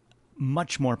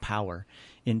much more power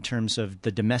in terms of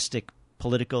the domestic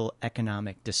political,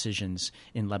 economic decisions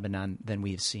in Lebanon than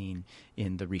we've seen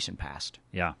in the recent past.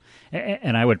 Yeah,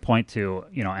 and I would point to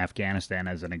Afghanistan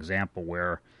as an example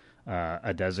where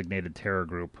a designated terror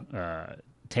group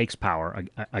takes power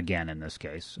again in this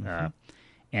case,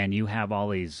 and you have all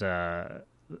these jihadi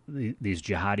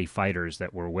fighters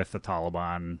that were with the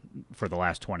Taliban for the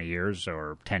last 20 years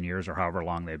or 10 years or however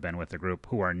long they've been with the group,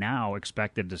 who are now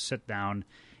expected to sit down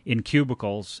in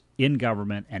cubicles in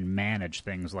government and manage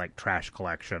things like trash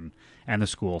collection and the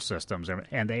school systems,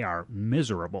 and they are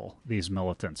miserable, these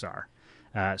militants are.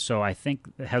 So I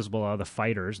think Hezbollah, the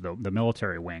fighters, the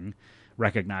military wing,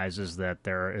 recognizes that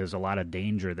there is a lot of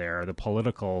danger there. The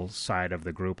political side of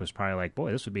the group is probably like,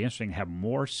 boy, this would be interesting to have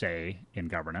more say in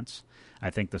governance.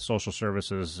 I think the social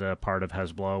services part of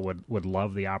Hezbollah would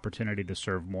love the opportunity to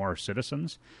serve more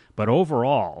citizens. But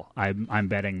overall, I'm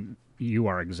betting you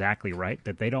are exactly right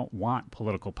that they don't want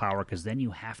political power because then you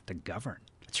have to govern.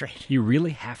 That's right. You really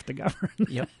have to govern.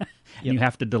 Yep. You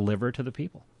have to deliver to the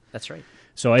people. That's right.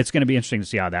 So it's going to be interesting to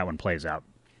see how that one plays out.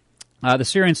 The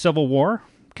Syrian civil war,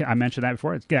 I mentioned that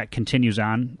before, it continues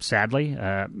on, sadly.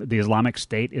 The Islamic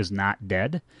State is not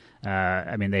dead.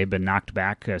 They've been knocked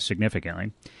back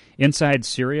significantly. Inside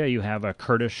Syria, you have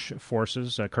Kurdish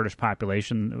forces, Kurdish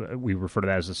population. We refer to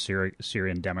that as the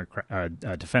Syrian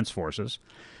Defense Forces.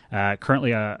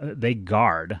 Currently, they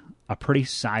guard a pretty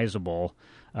sizable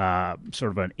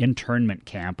sort of an internment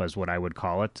camp, is what I would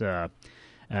call it,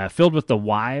 filled with the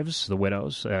wives, the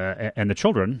widows, and the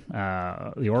children,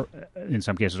 in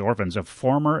some cases orphans, of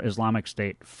former Islamic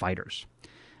State fighters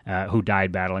who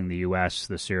died battling the U.S.,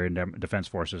 the Syrian Defense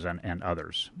Forces, and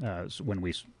others when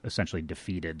we essentially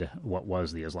defeated what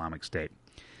was the Islamic State.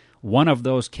 One of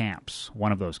those camps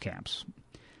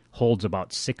holds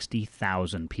about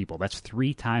 60,000 people. That's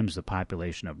 3 times the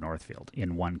population of Northfield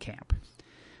in one camp.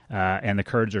 And the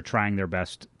Kurds are trying their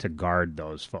best to guard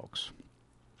those folks.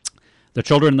 The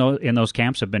children in those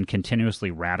camps have been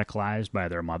continuously radicalized by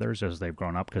their mothers as they've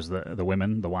grown up, because the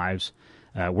women, the wives,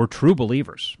 were true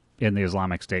believers in the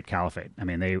Islamic State Caliphate. I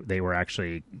mean, they were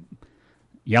actually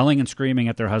yelling and screaming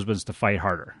at their husbands to fight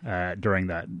harder during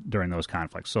those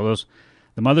conflicts. So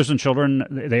the mothers and children,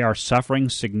 they are suffering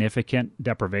significant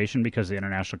deprivation because the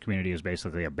international community has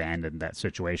basically abandoned that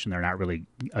situation. They're not really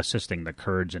assisting the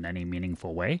Kurds in any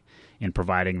meaningful way in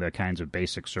providing the kinds of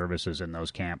basic services in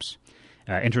those camps.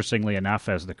 Interestingly enough,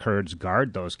 as the Kurds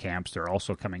guard those camps, they're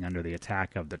also coming under the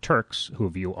attack of the Turks, who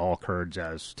view all Kurds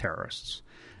as terrorists.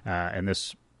 And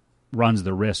this runs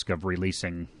the risk of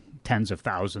releasing tens of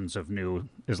thousands of new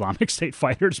Islamic State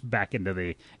fighters back into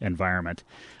the environment.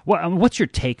 What's your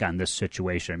take on this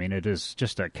situation? I mean, it is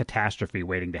just a catastrophe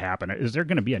waiting to happen. Is there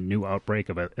going to be a new outbreak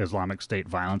of Islamic State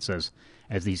violence as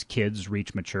these kids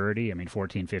reach maturity? I mean,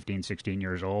 14, 15, 16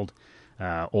 years old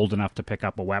enough to pick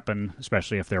up a weapon,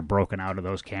 especially if they're broken out of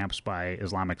those camps by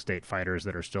Islamic State fighters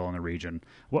that are still in the region.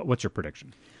 What's your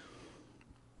prediction?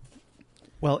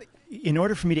 Well, in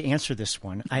order for me to answer this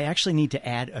one, I actually need to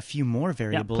add a few more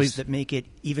variables that make it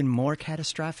even more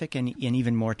catastrophic and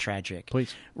even more tragic.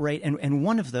 Please. Right, and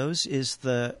one of those is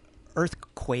the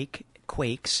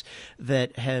quakes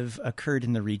that have occurred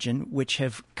in the region, which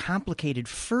have complicated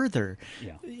further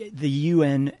the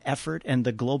UN effort and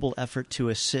the global effort to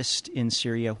assist in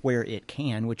Syria where it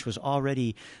can, which was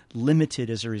already limited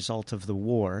as a result of the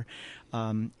war.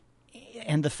 And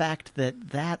the fact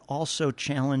that also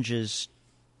challenges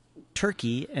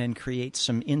Turkey and creates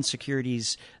some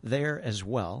insecurities there as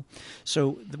well.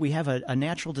 So we have a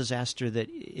natural disaster that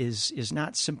is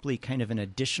not simply kind of an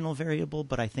additional variable,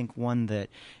 but I think one that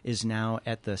is now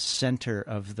at the center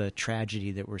of the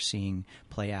tragedy that we're seeing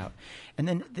play out. And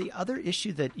then the other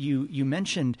issue that you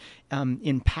mentioned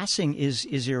in passing is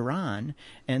Iran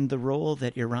and the role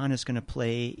that Iran is going to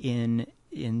play in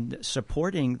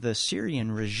supporting the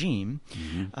Syrian regime,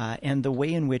 and the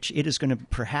way in which it is going to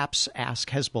perhaps ask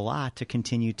Hezbollah to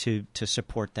continue to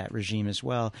support that regime as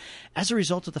well, as a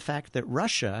result of the fact that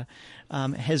Russia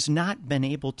has not been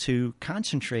able to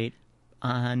concentrate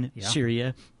on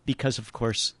Syria because, of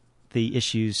course, the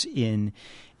issues in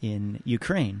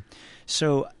Ukraine.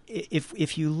 So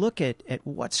if you look at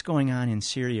what's going on in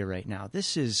Syria right now,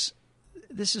 this is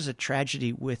a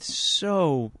tragedy with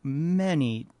so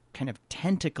many kind of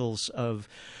tentacles of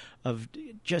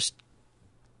just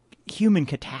human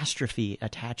catastrophe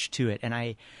attached to it,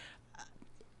 and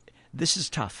this is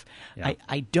tough. Yeah.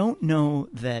 I don't know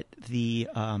that the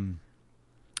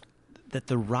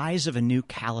rise of a new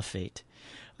caliphate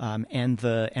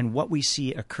and what we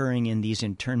see occurring in these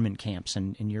internment camps,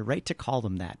 and you're right to call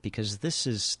them that, because this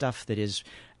is stuff that is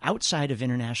outside of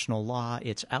international law.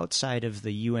 It's outside of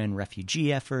the UN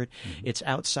refugee effort. It's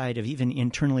outside of even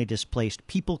internally displaced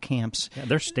people camps. Yeah,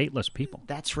 they're stateless people.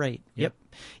 That's right. Yep.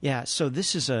 Yeah. So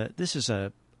this is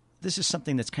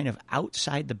something that's kind of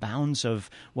outside the bounds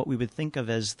of what we would think of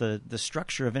as the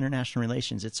structure of international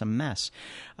relations. It's a mess.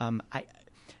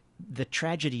 The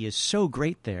tragedy is so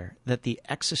great there that the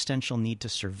existential need to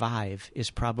survive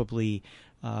is probably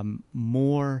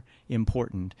more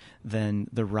important than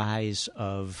the rise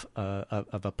of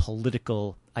a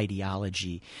political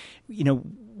ideology. You know,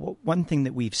 one thing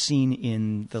that we've seen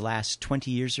in the last 20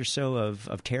 years or so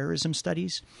of terrorism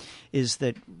studies is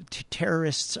that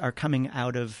terrorists are coming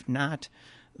out of not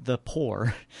the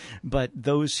poor, but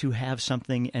those who have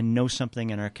something and know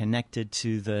something and are connected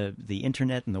to the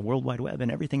internet and the World Wide Web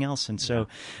and everything else. And so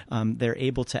they're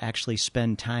able to actually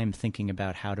spend time thinking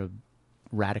about how to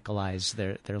radicalize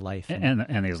their life. And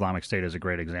the Islamic State is a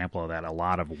great example of that. A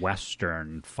lot of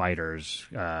Western fighters,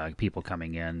 people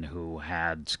coming in who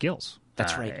had skills.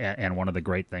 That's right. And one of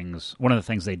the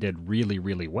things they did really,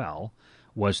 really well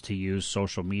was to use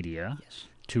social media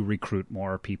to recruit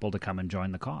more people to come and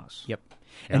join the cause. Yep.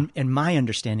 Yeah. And my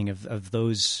understanding of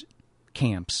those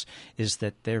camps is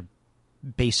that they're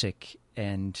basic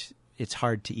and it's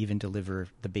hard to even deliver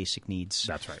the basic needs.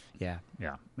 That's right. Yeah.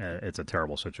 Yeah. It's a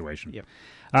terrible situation. Yep.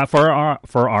 For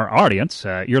our audience,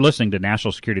 you're listening to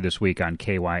National Security This Week on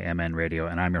KYMN Radio,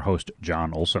 and I'm your host,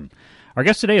 John Olson. Our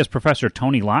guest today is Professor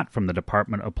Tony Lott from the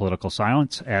Department of Political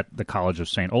Science at the College of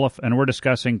St. Olaf, and we're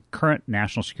discussing current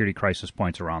national security crisis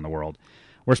points around the world.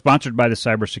 We're sponsored by the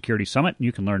Cybersecurity Summit.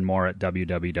 You can learn more at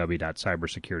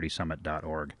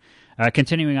www.cybersecuritysummit.org.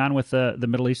 Continuing on with the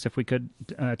Middle East, if we could,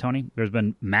 Tony, there's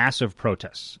been massive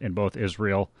protests in both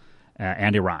Israel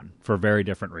and Iran for very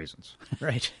different reasons.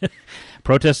 Right.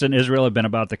 Protests in Israel have been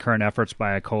about the current efforts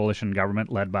by a coalition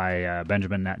government led by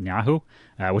Benjamin Netanyahu,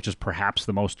 which is perhaps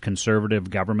the most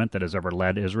conservative government that has ever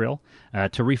led Israel,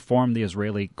 to reform the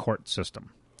Israeli court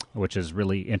system, which is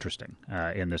really interesting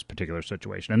in this particular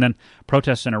situation. And then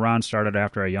protests in Iran started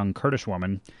after a young Kurdish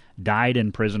woman died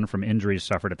in prison from injuries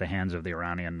suffered at the hands of the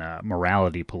Iranian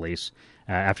morality police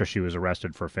after she was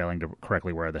arrested for failing to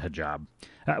correctly wear the hijab.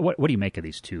 What do you make of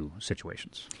these two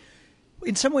situations?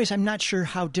 In some ways, I'm not sure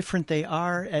how different they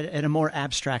are at a more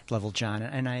abstract level, John.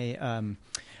 And I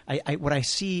what I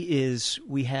see is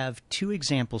we have two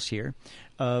examples here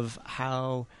of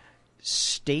how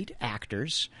state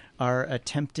actors are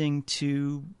attempting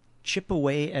to chip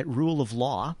away at rule of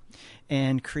law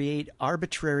and create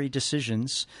arbitrary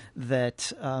decisions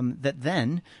that that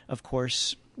then, of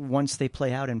course, once they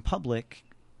play out in public,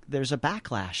 there's a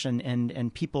backlash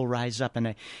and people rise up.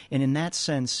 And in that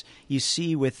sense, you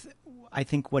see with, I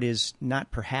think, what is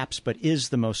not perhaps, but is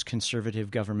the most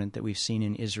conservative government that we've seen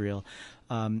in Israel,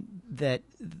 that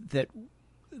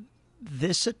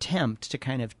this attempt to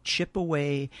kind of chip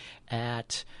away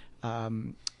at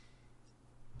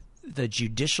the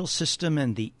judicial system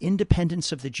and the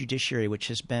independence of the judiciary, which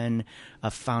has been a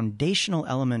foundational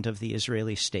element of the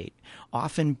Israeli state,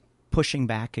 often pushing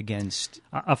back against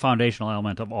a foundational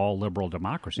element of all liberal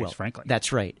democracies, frankly.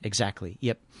 That's right, exactly.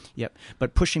 Yep.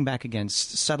 But pushing back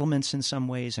against settlements in some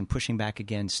ways, and pushing back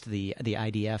against the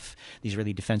IDF, the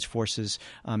Israeli Defense Forces,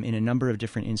 in a number of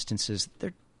different instances.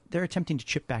 They're attempting to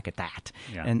chip back at that,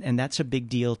 and that's a big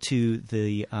deal to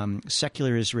the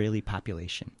secular Israeli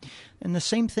population. And the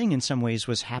same thing in some ways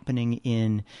was happening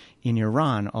in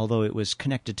Iran, although it was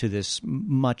connected to this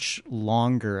much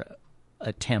longer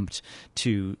attempt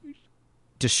to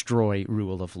destroy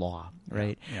rule of law,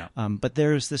 right? Yeah. But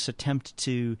there's this attempt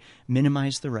to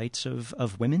minimize the rights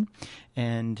of women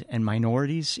and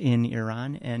minorities in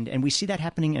Iran, and we see that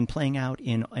happening and playing out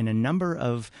in a number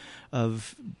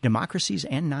of democracies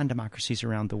and non-democracies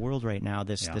around the world right now.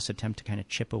 This attempt to kind of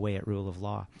chip away at rule of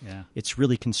law. Yeah. It's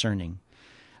really concerning.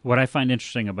 What I find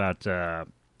interesting about the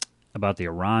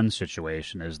Iran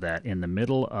situation is that in the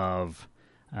middle of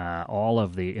all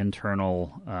of the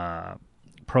internal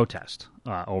protest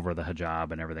over the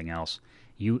hijab and everything else,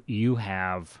 you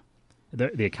have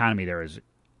the economy there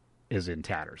is in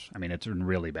tatters. I mean, it's in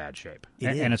really bad shape,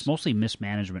 and it's mostly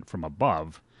mismanagement from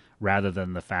above rather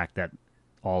than the fact that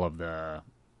all of the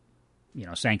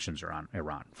sanctions are on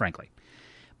Iran, frankly.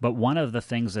 But one of the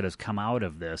things that has come out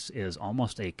of this is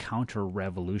almost a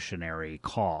counter-revolutionary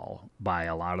call by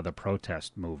a lot of the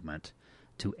protest movement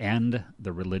to end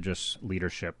the religious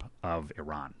leadership of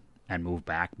Iran and move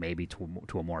back maybe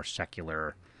to a more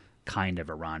secular kind of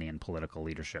Iranian political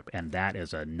leadership. And that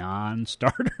is a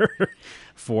non-starter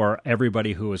for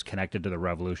everybody who is connected to the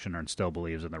revolution and still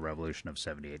believes in the revolution of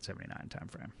 78, 79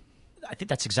 timeframe. I think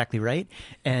that's exactly right.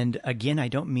 And again, I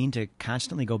don't mean to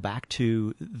constantly go back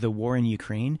to the war in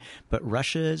Ukraine, but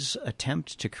Russia's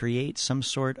attempt to create some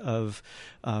sort of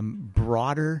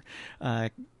broader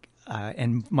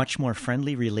and much more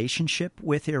friendly relationship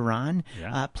with Iran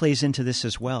plays into this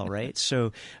as well, right?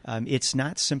 So it's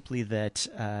not simply that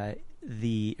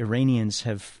the Iranians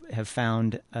have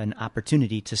found an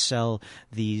opportunity to sell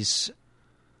these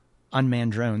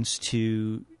unmanned drones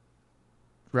to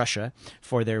Russia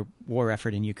for their war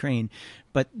effort in Ukraine.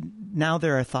 But now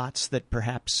there are thoughts that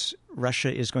perhaps Russia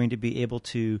is going to be able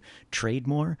to trade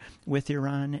more with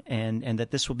Iran and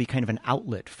that this will be kind of an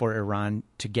outlet for Iran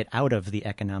to get out of the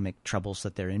economic troubles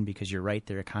that they're in, because you're right,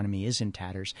 their economy is in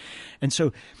tatters. And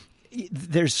so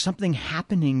there's something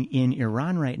happening in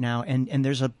Iran right now, and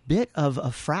there's a bit of a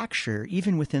fracture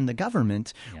even within the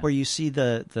government where you see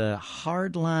the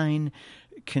hardline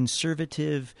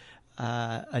conservative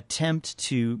attempt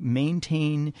to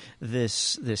maintain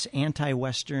this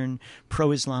anti-Western,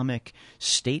 pro-Islamic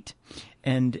state,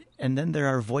 and then there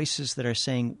are voices that are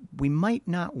saying we might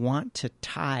not want to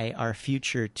tie our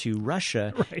future to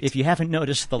Russia. Right. If you haven't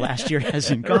noticed, the last year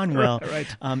hasn't gone well.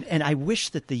 Right. And I wish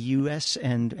that the U.S.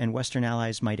 and Western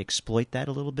allies might exploit that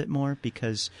a little bit more,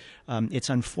 because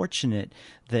it's unfortunate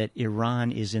that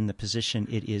Iran is in the position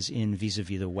it is in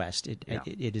vis-a-vis the West.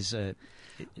 It is a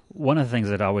One of the things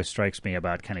that always strikes me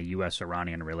about kind of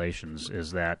U.S.-Iranian relations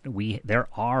is that there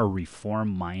are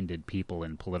reform-minded people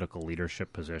in political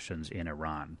leadership positions in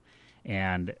Iran.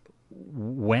 And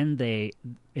when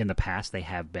in the past, they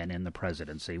have been in the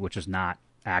presidency, which is not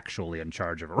actually in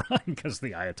charge of Iran because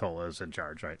the Ayatollah is in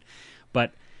charge, right?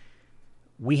 But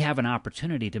we have an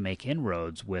opportunity to make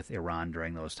inroads with Iran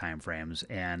during those time frames,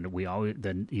 and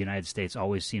the United States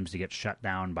always seems to get shut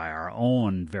down by our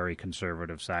own very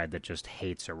conservative side that just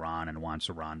hates Iran and wants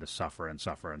Iran to suffer and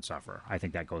suffer and suffer. I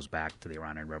think that goes back to the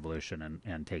Iranian Revolution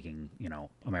and taking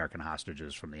American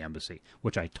hostages from the embassy,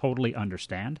 which I totally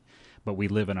understand, but we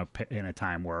live in a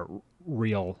time where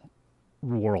real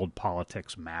world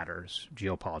politics matters,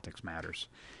 geopolitics matters,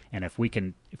 and if we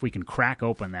can crack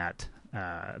open that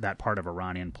part of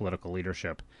Iranian political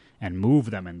leadership and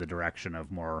move them in the direction of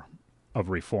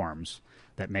reforms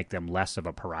that make them less of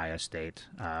a pariah state,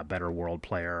 better world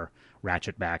player,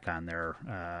 ratchet back on their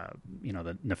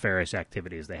the nefarious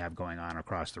activities they have going on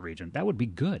across the region. That would be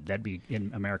good. That'd be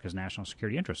in America's national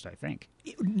security interest, I think.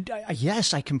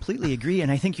 Yes, I completely agree, and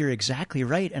I think you're exactly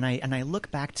right. And I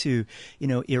look back to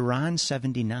Iran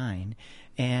 79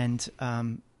 and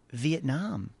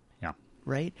Vietnam. Yeah.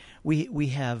 Right. We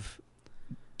have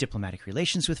diplomatic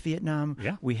relations with Vietnam.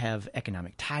 Yeah. We have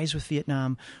economic ties with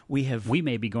Vietnam. We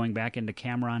may be going back into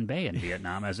Cam Ranh Bay in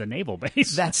Vietnam as a naval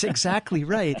base. That's exactly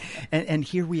right. And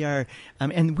here we are,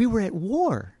 and we were at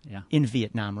war in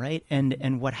Vietnam, right?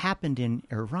 And what happened in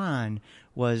Iran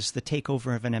was the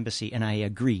takeover of an embassy, and I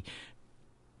agree.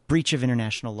 Breach of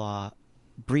international law,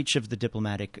 breach of the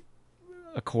diplomatic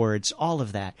accords, all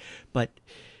of that. But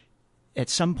at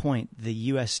some point, the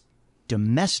U.S.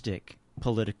 domestic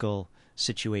political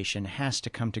situation has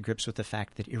to come to grips with the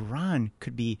fact that Iran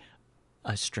could be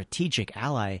a strategic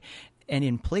ally. And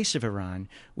in place of Iran,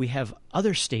 we have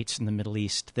other states in the Middle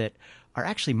East that are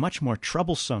actually much more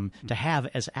troublesome to have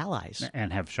as allies.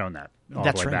 And have shown that all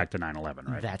That's the way right. back to 9/11,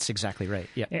 right? That's exactly right.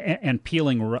 Yeah. And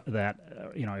peeling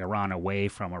Iran away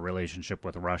from a relationship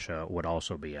with Russia would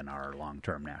also be in our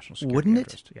long-term national security Wouldn't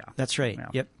interest. it? Yeah. That's right. Yeah.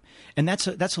 Yep. And that's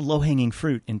a low-hanging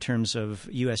fruit in terms of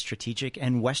U.S. strategic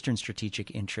and Western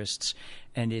strategic interests,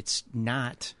 and it's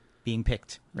not being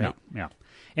picked. Right. Yeah.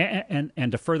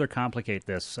 And to further complicate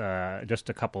this, just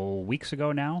a couple weeks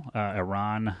ago now,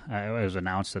 Iran it was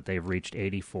announced that they've reached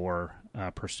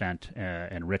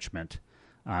 84% enrichment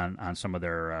on some of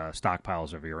their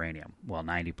stockpiles of uranium. Well,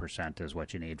 90% is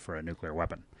what you need for a nuclear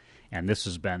weapon. And this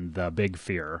has been the big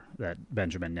fear that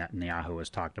Benjamin Netanyahu has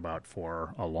talked about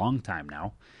for a long time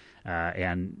now.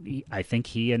 I think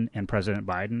he and President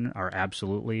Biden are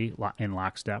absolutely in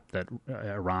lockstep that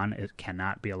Iran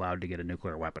cannot be allowed to get a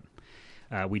nuclear weapon.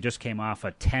 We just came off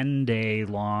a 10-day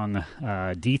long,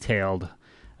 detailed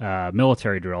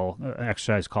military drill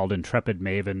exercise called Intrepid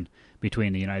Maven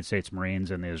between the United States Marines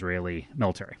and the Israeli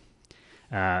military.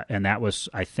 And that was,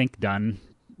 I think, done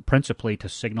principally to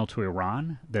signal to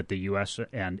Iran that the U.S.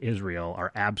 and Israel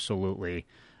are absolutely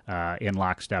in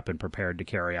lockstep and prepared to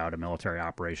carry out a military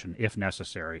operation if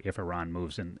necessary, if Iran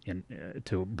moves in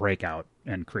to break out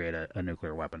and create a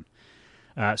nuclear weapon.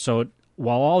 So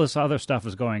while all this other stuff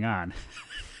is going on,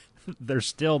 there's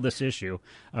still this issue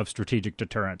of strategic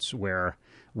deterrence where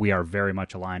we are very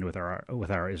much aligned with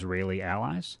our Israeli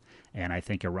allies, and I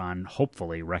think Iran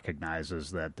hopefully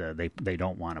recognizes that they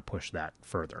don't want to push that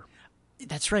further.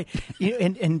 That's right.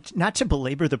 And not to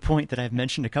belabor the point that I've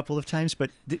mentioned a couple of times, but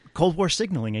the Cold War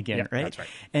signaling again, yeah, right? That's right.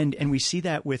 And we see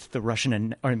that with the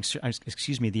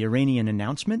the Iranian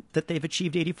announcement that they've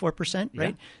achieved 84%, right?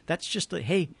 Yeah. That's just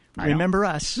hey, remember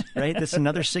us, right? That's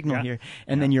another signal here.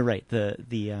 And then you're right.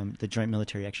 The joint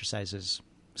military exercises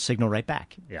signal right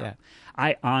back. Yeah.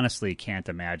 I honestly can't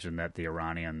imagine that the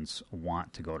Iranians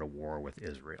want to go to war with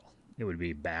Israel. It would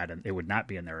be bad, and it would not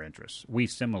be in their interests. We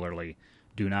similarly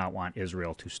do not want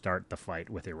Israel to start the fight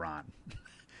with Iran.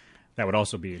 That would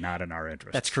also be not in our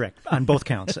interest. That's correct. On both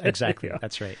counts. Exactly. Yeah.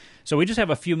 That's right. So we just have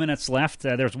a few minutes left.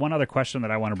 There's one other question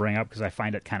that I want to bring up because I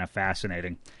find it kind of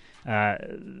fascinating.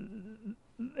 And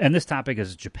this topic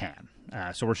is Japan.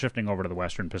 So we're shifting over to the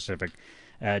Western Pacific.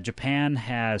 Japan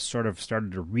has sort of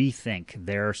started to rethink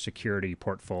their security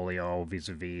portfolio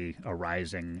vis-a-vis a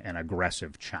rising and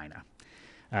aggressive China.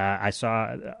 I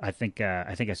think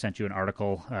I sent you an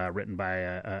article written by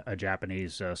a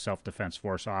Japanese self-defense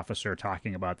force officer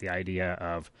talking about the idea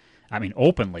of,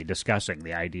 openly discussing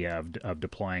the idea of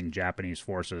deploying Japanese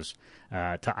forces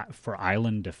for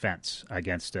island defense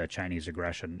against Chinese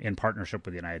aggression in partnership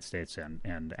with the United States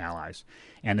and allies.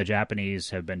 And the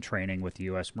Japanese have been training with the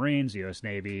U.S. Marines, the U.S.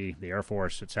 Navy, the Air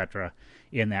Force, etc.,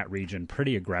 in that region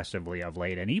pretty aggressively of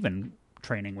late, and even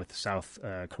training with the South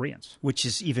Koreans. Which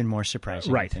is even more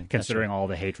surprising. Right, considering all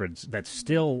the hatreds that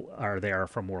still are there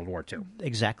from World War II.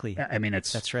 Exactly.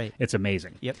 That's right. It's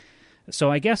amazing. Yep.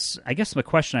 So I guess the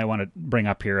question I want to bring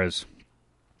up here is,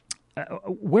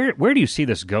 where do you see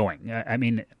this going?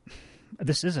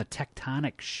 This is a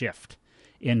tectonic shift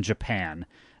in Japan.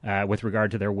 with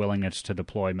regard to their willingness to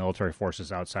deploy military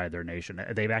forces outside their nation.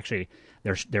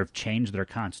 They've changed their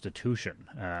constitution.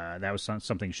 That was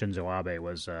something Shinzo Abe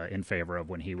was in favor of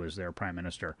when he was their prime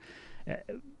minister.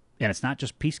 And it's not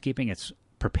just peacekeeping; it's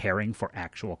preparing for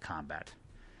actual combat.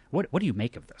 What do you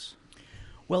make of this?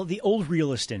 Well, the old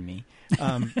realist in me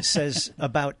says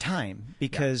about time,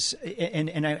 because,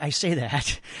 and I say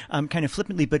that kind of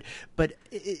flippantly, but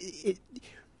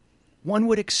one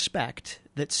would expect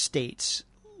that states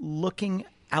looking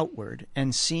outward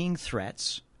and seeing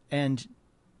threats, and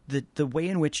the way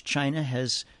in which China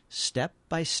has step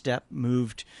by step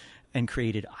moved and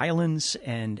created islands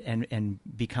and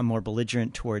become more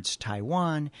belligerent towards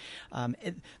Taiwan.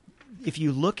 If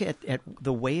you look at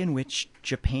the way in which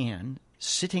Japan,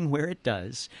 sitting where it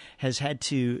does, has had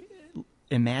to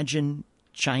imagine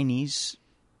Chinese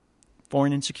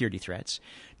foreign and security threats,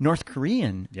 North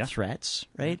Korean threats,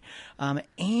 right?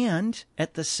 And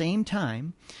at the same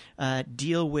time,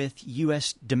 deal with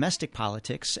U.S. domestic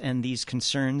politics and these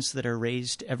concerns that are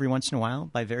raised every once in a while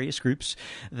by various groups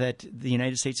that the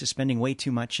United States is spending way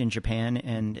too much in Japan,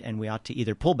 and we ought to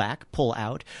either pull back, pull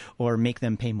out, or make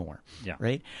them pay more,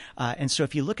 right? And so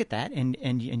if you look at that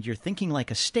and you're thinking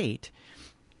like a state,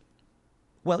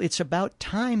 well, it's about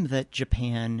time that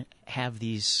Japan have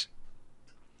these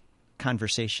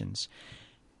conversations.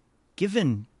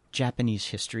 Given Japanese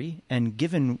history and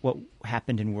given what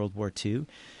happened in World War II,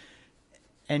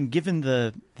 and given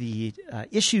the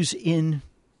issues in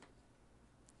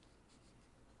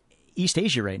East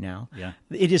Asia right now,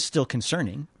 it is still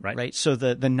concerning, right? So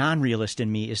the non-realist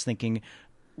in me is thinking,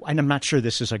 and I'm not sure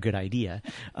this is a good idea,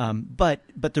 but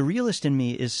the realist in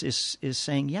me is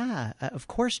saying, of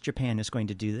course Japan is going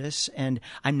to do this, and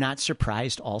I'm not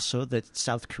surprised also that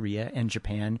South Korea and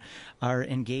Japan are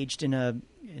engaged in a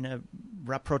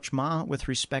rapprochement with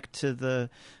respect to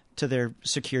their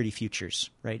security futures,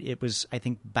 right? It was, I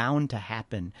think, bound to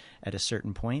happen at a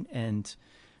certain point, and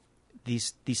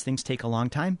these things take a long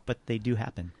time, but they do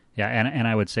happen. Yeah, and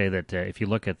I would say that if you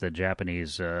look at the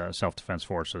Japanese self-defense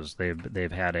forces,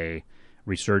 they've had a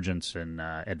resurgence in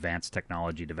advanced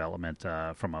technology development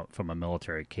from a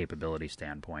military capability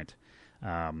standpoint,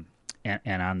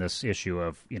 and on this issue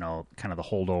of kind of the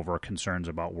holdover concerns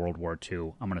about World War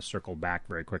II, I'm going to circle back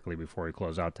very quickly before we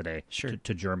close out today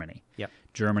to Germany. Yep.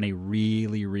 Germany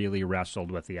really, really wrestled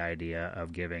with the idea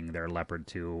of giving their Leopard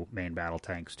 2 main battle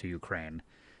tanks to Ukraine,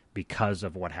 because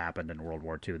of what happened in World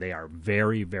War II. They are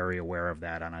very, very aware of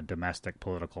that on a domestic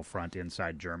political front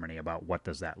inside Germany about what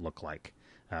does that look like.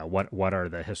 What are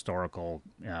the historical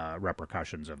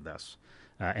repercussions of this?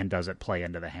 And does it play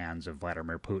into the hands of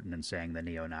Vladimir Putin in saying the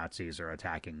neo-Nazis are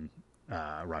attacking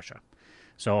Russia?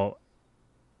 So,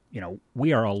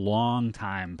 we are a long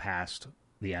time past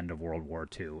the end of World War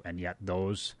II, and yet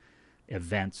those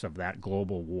events of that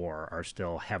global war are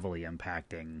still heavily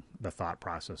impacting the thought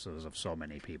processes of so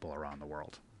many people around the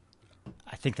world.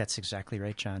 I think that's exactly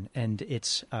right, John. And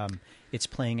it's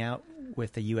playing out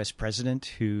with a U.S. president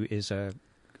who is a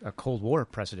Cold War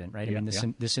president, right? I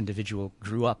mean, this individual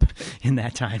grew up in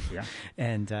that time. Yeah.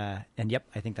 And yep,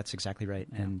 I think that's exactly right.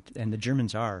 Yeah. And the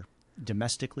Germans are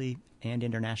domestically and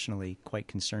internationally quite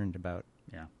concerned about.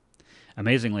 Yeah.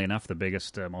 Amazingly enough, the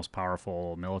biggest, most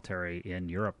powerful military in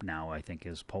Europe now, I think,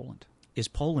 is Poland.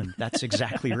 That's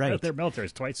exactly right. Their military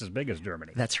is twice as big as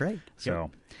Germany. That's right.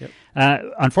 So,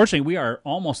 unfortunately, we are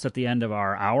almost at the end of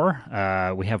our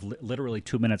hour. We have literally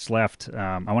 2 minutes left.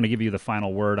 I want to give you the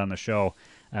final word on the show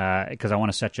because I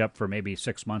want to set you up for maybe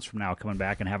 6 months from now coming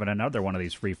back and having another one of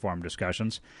these free-form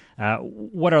discussions.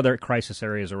 What other crisis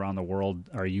areas around the world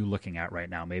are you looking at right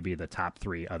now? Maybe the top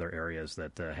 3 other areas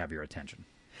that have your attention.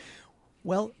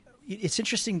 Well, it's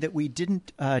interesting that we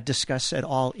didn't discuss at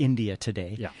all India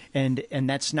today. Yeah. And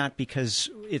that's not because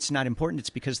it's not important.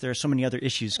 It's because there are so many other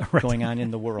issues going on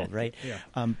in the world, right?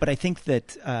 Yeah. But I think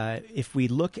that if we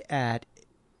look at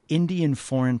Indian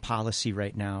foreign policy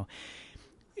right now,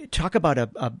 talk about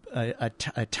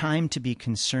a time to be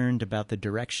concerned about the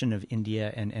direction of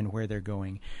India and where they're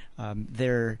going.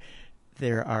 There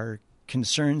are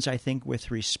concerns, I think, with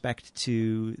respect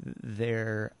to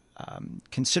their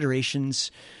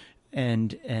considerations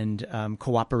and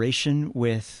cooperation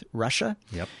with Russia.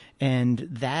 Yep. And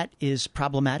that is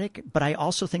problematic. But I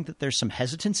also think that there's some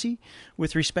hesitancy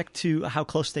with respect to how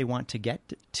close they want to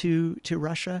get to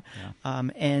Russia. Yeah.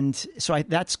 And so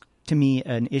that's, to me,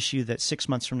 an issue that 6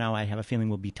 months from now I have a feeling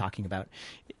we'll be talking about.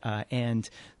 And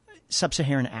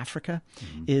Sub-Saharan Africa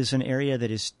is an area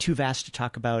that is too vast to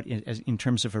talk about in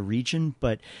terms of a region,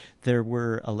 but there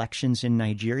were elections in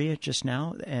Nigeria just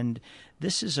now, and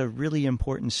this is a really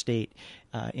important state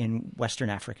in Western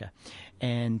Africa.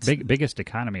 And biggest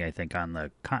economy, I think, on the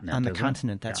continent. On the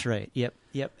continent, that's right. Yep.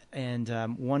 And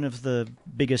one of the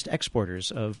biggest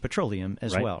exporters of petroleum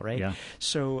as well, right? Yeah.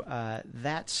 So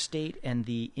that state and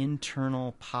the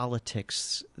internal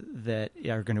politics that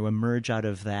are going to emerge out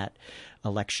of that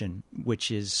election,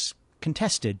 which is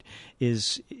contested,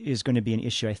 is going to be an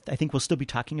issue I think we'll still be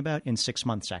talking about in 6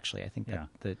 months, actually. I think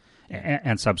that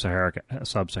And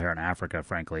sub-Saharan Africa,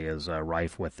 frankly, is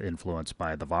rife with influence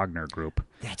by the Wagner Group.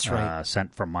 That's right.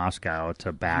 Sent from Moscow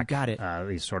to back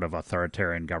these sort of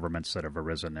authoritarian governments that have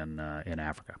arisen in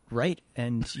Africa. Right,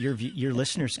 and your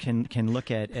listeners can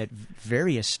look at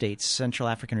various states, Central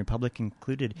African Republic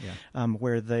included,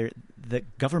 where the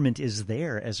government is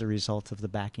there as a result of the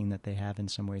backing that they have in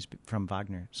some ways from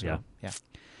Wagner. So, yeah.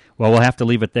 Well, we'll have to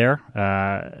leave it there.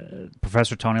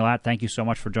 Professor Tony Lott, thank you so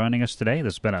much for joining us today.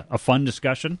 This has been a fun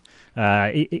discussion.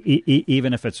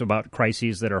 Even if it's about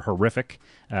crises that are horrific,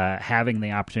 having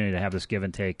the opportunity to have this give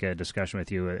and take discussion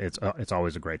with you, it's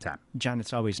always a great time. John,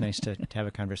 it's always nice to have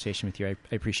a conversation with you. I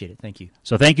appreciate it. Thank you.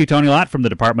 So thank you, Tony Lott, from the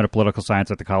Department of Political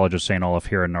Science at the College of St. Olaf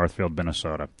here in Northfield,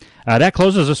 Minnesota. That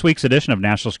closes this week's edition of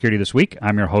National Security This Week.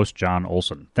 I'm your host, John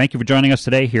Olson. Thank you for joining us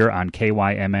today here on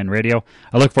KYMN Radio.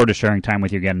 I look forward to sharing time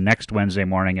with you again next Wednesday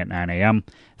morning at 9 a.m.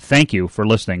 Thank you for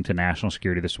listening to National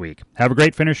Security This Week. Have a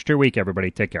great finish to your week, everybody.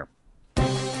 Take care.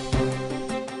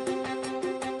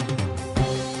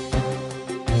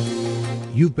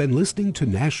 You've been listening to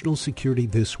National Security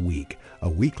This Week, a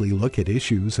weekly look at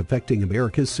issues affecting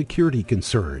America's security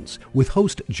concerns, with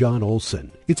host John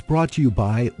Olson. It's brought to you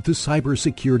by the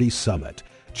Cybersecurity Summit.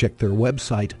 Check their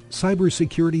website,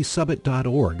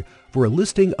 cybersecuritysummit.org, for a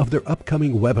listing of their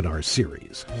upcoming webinar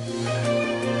series.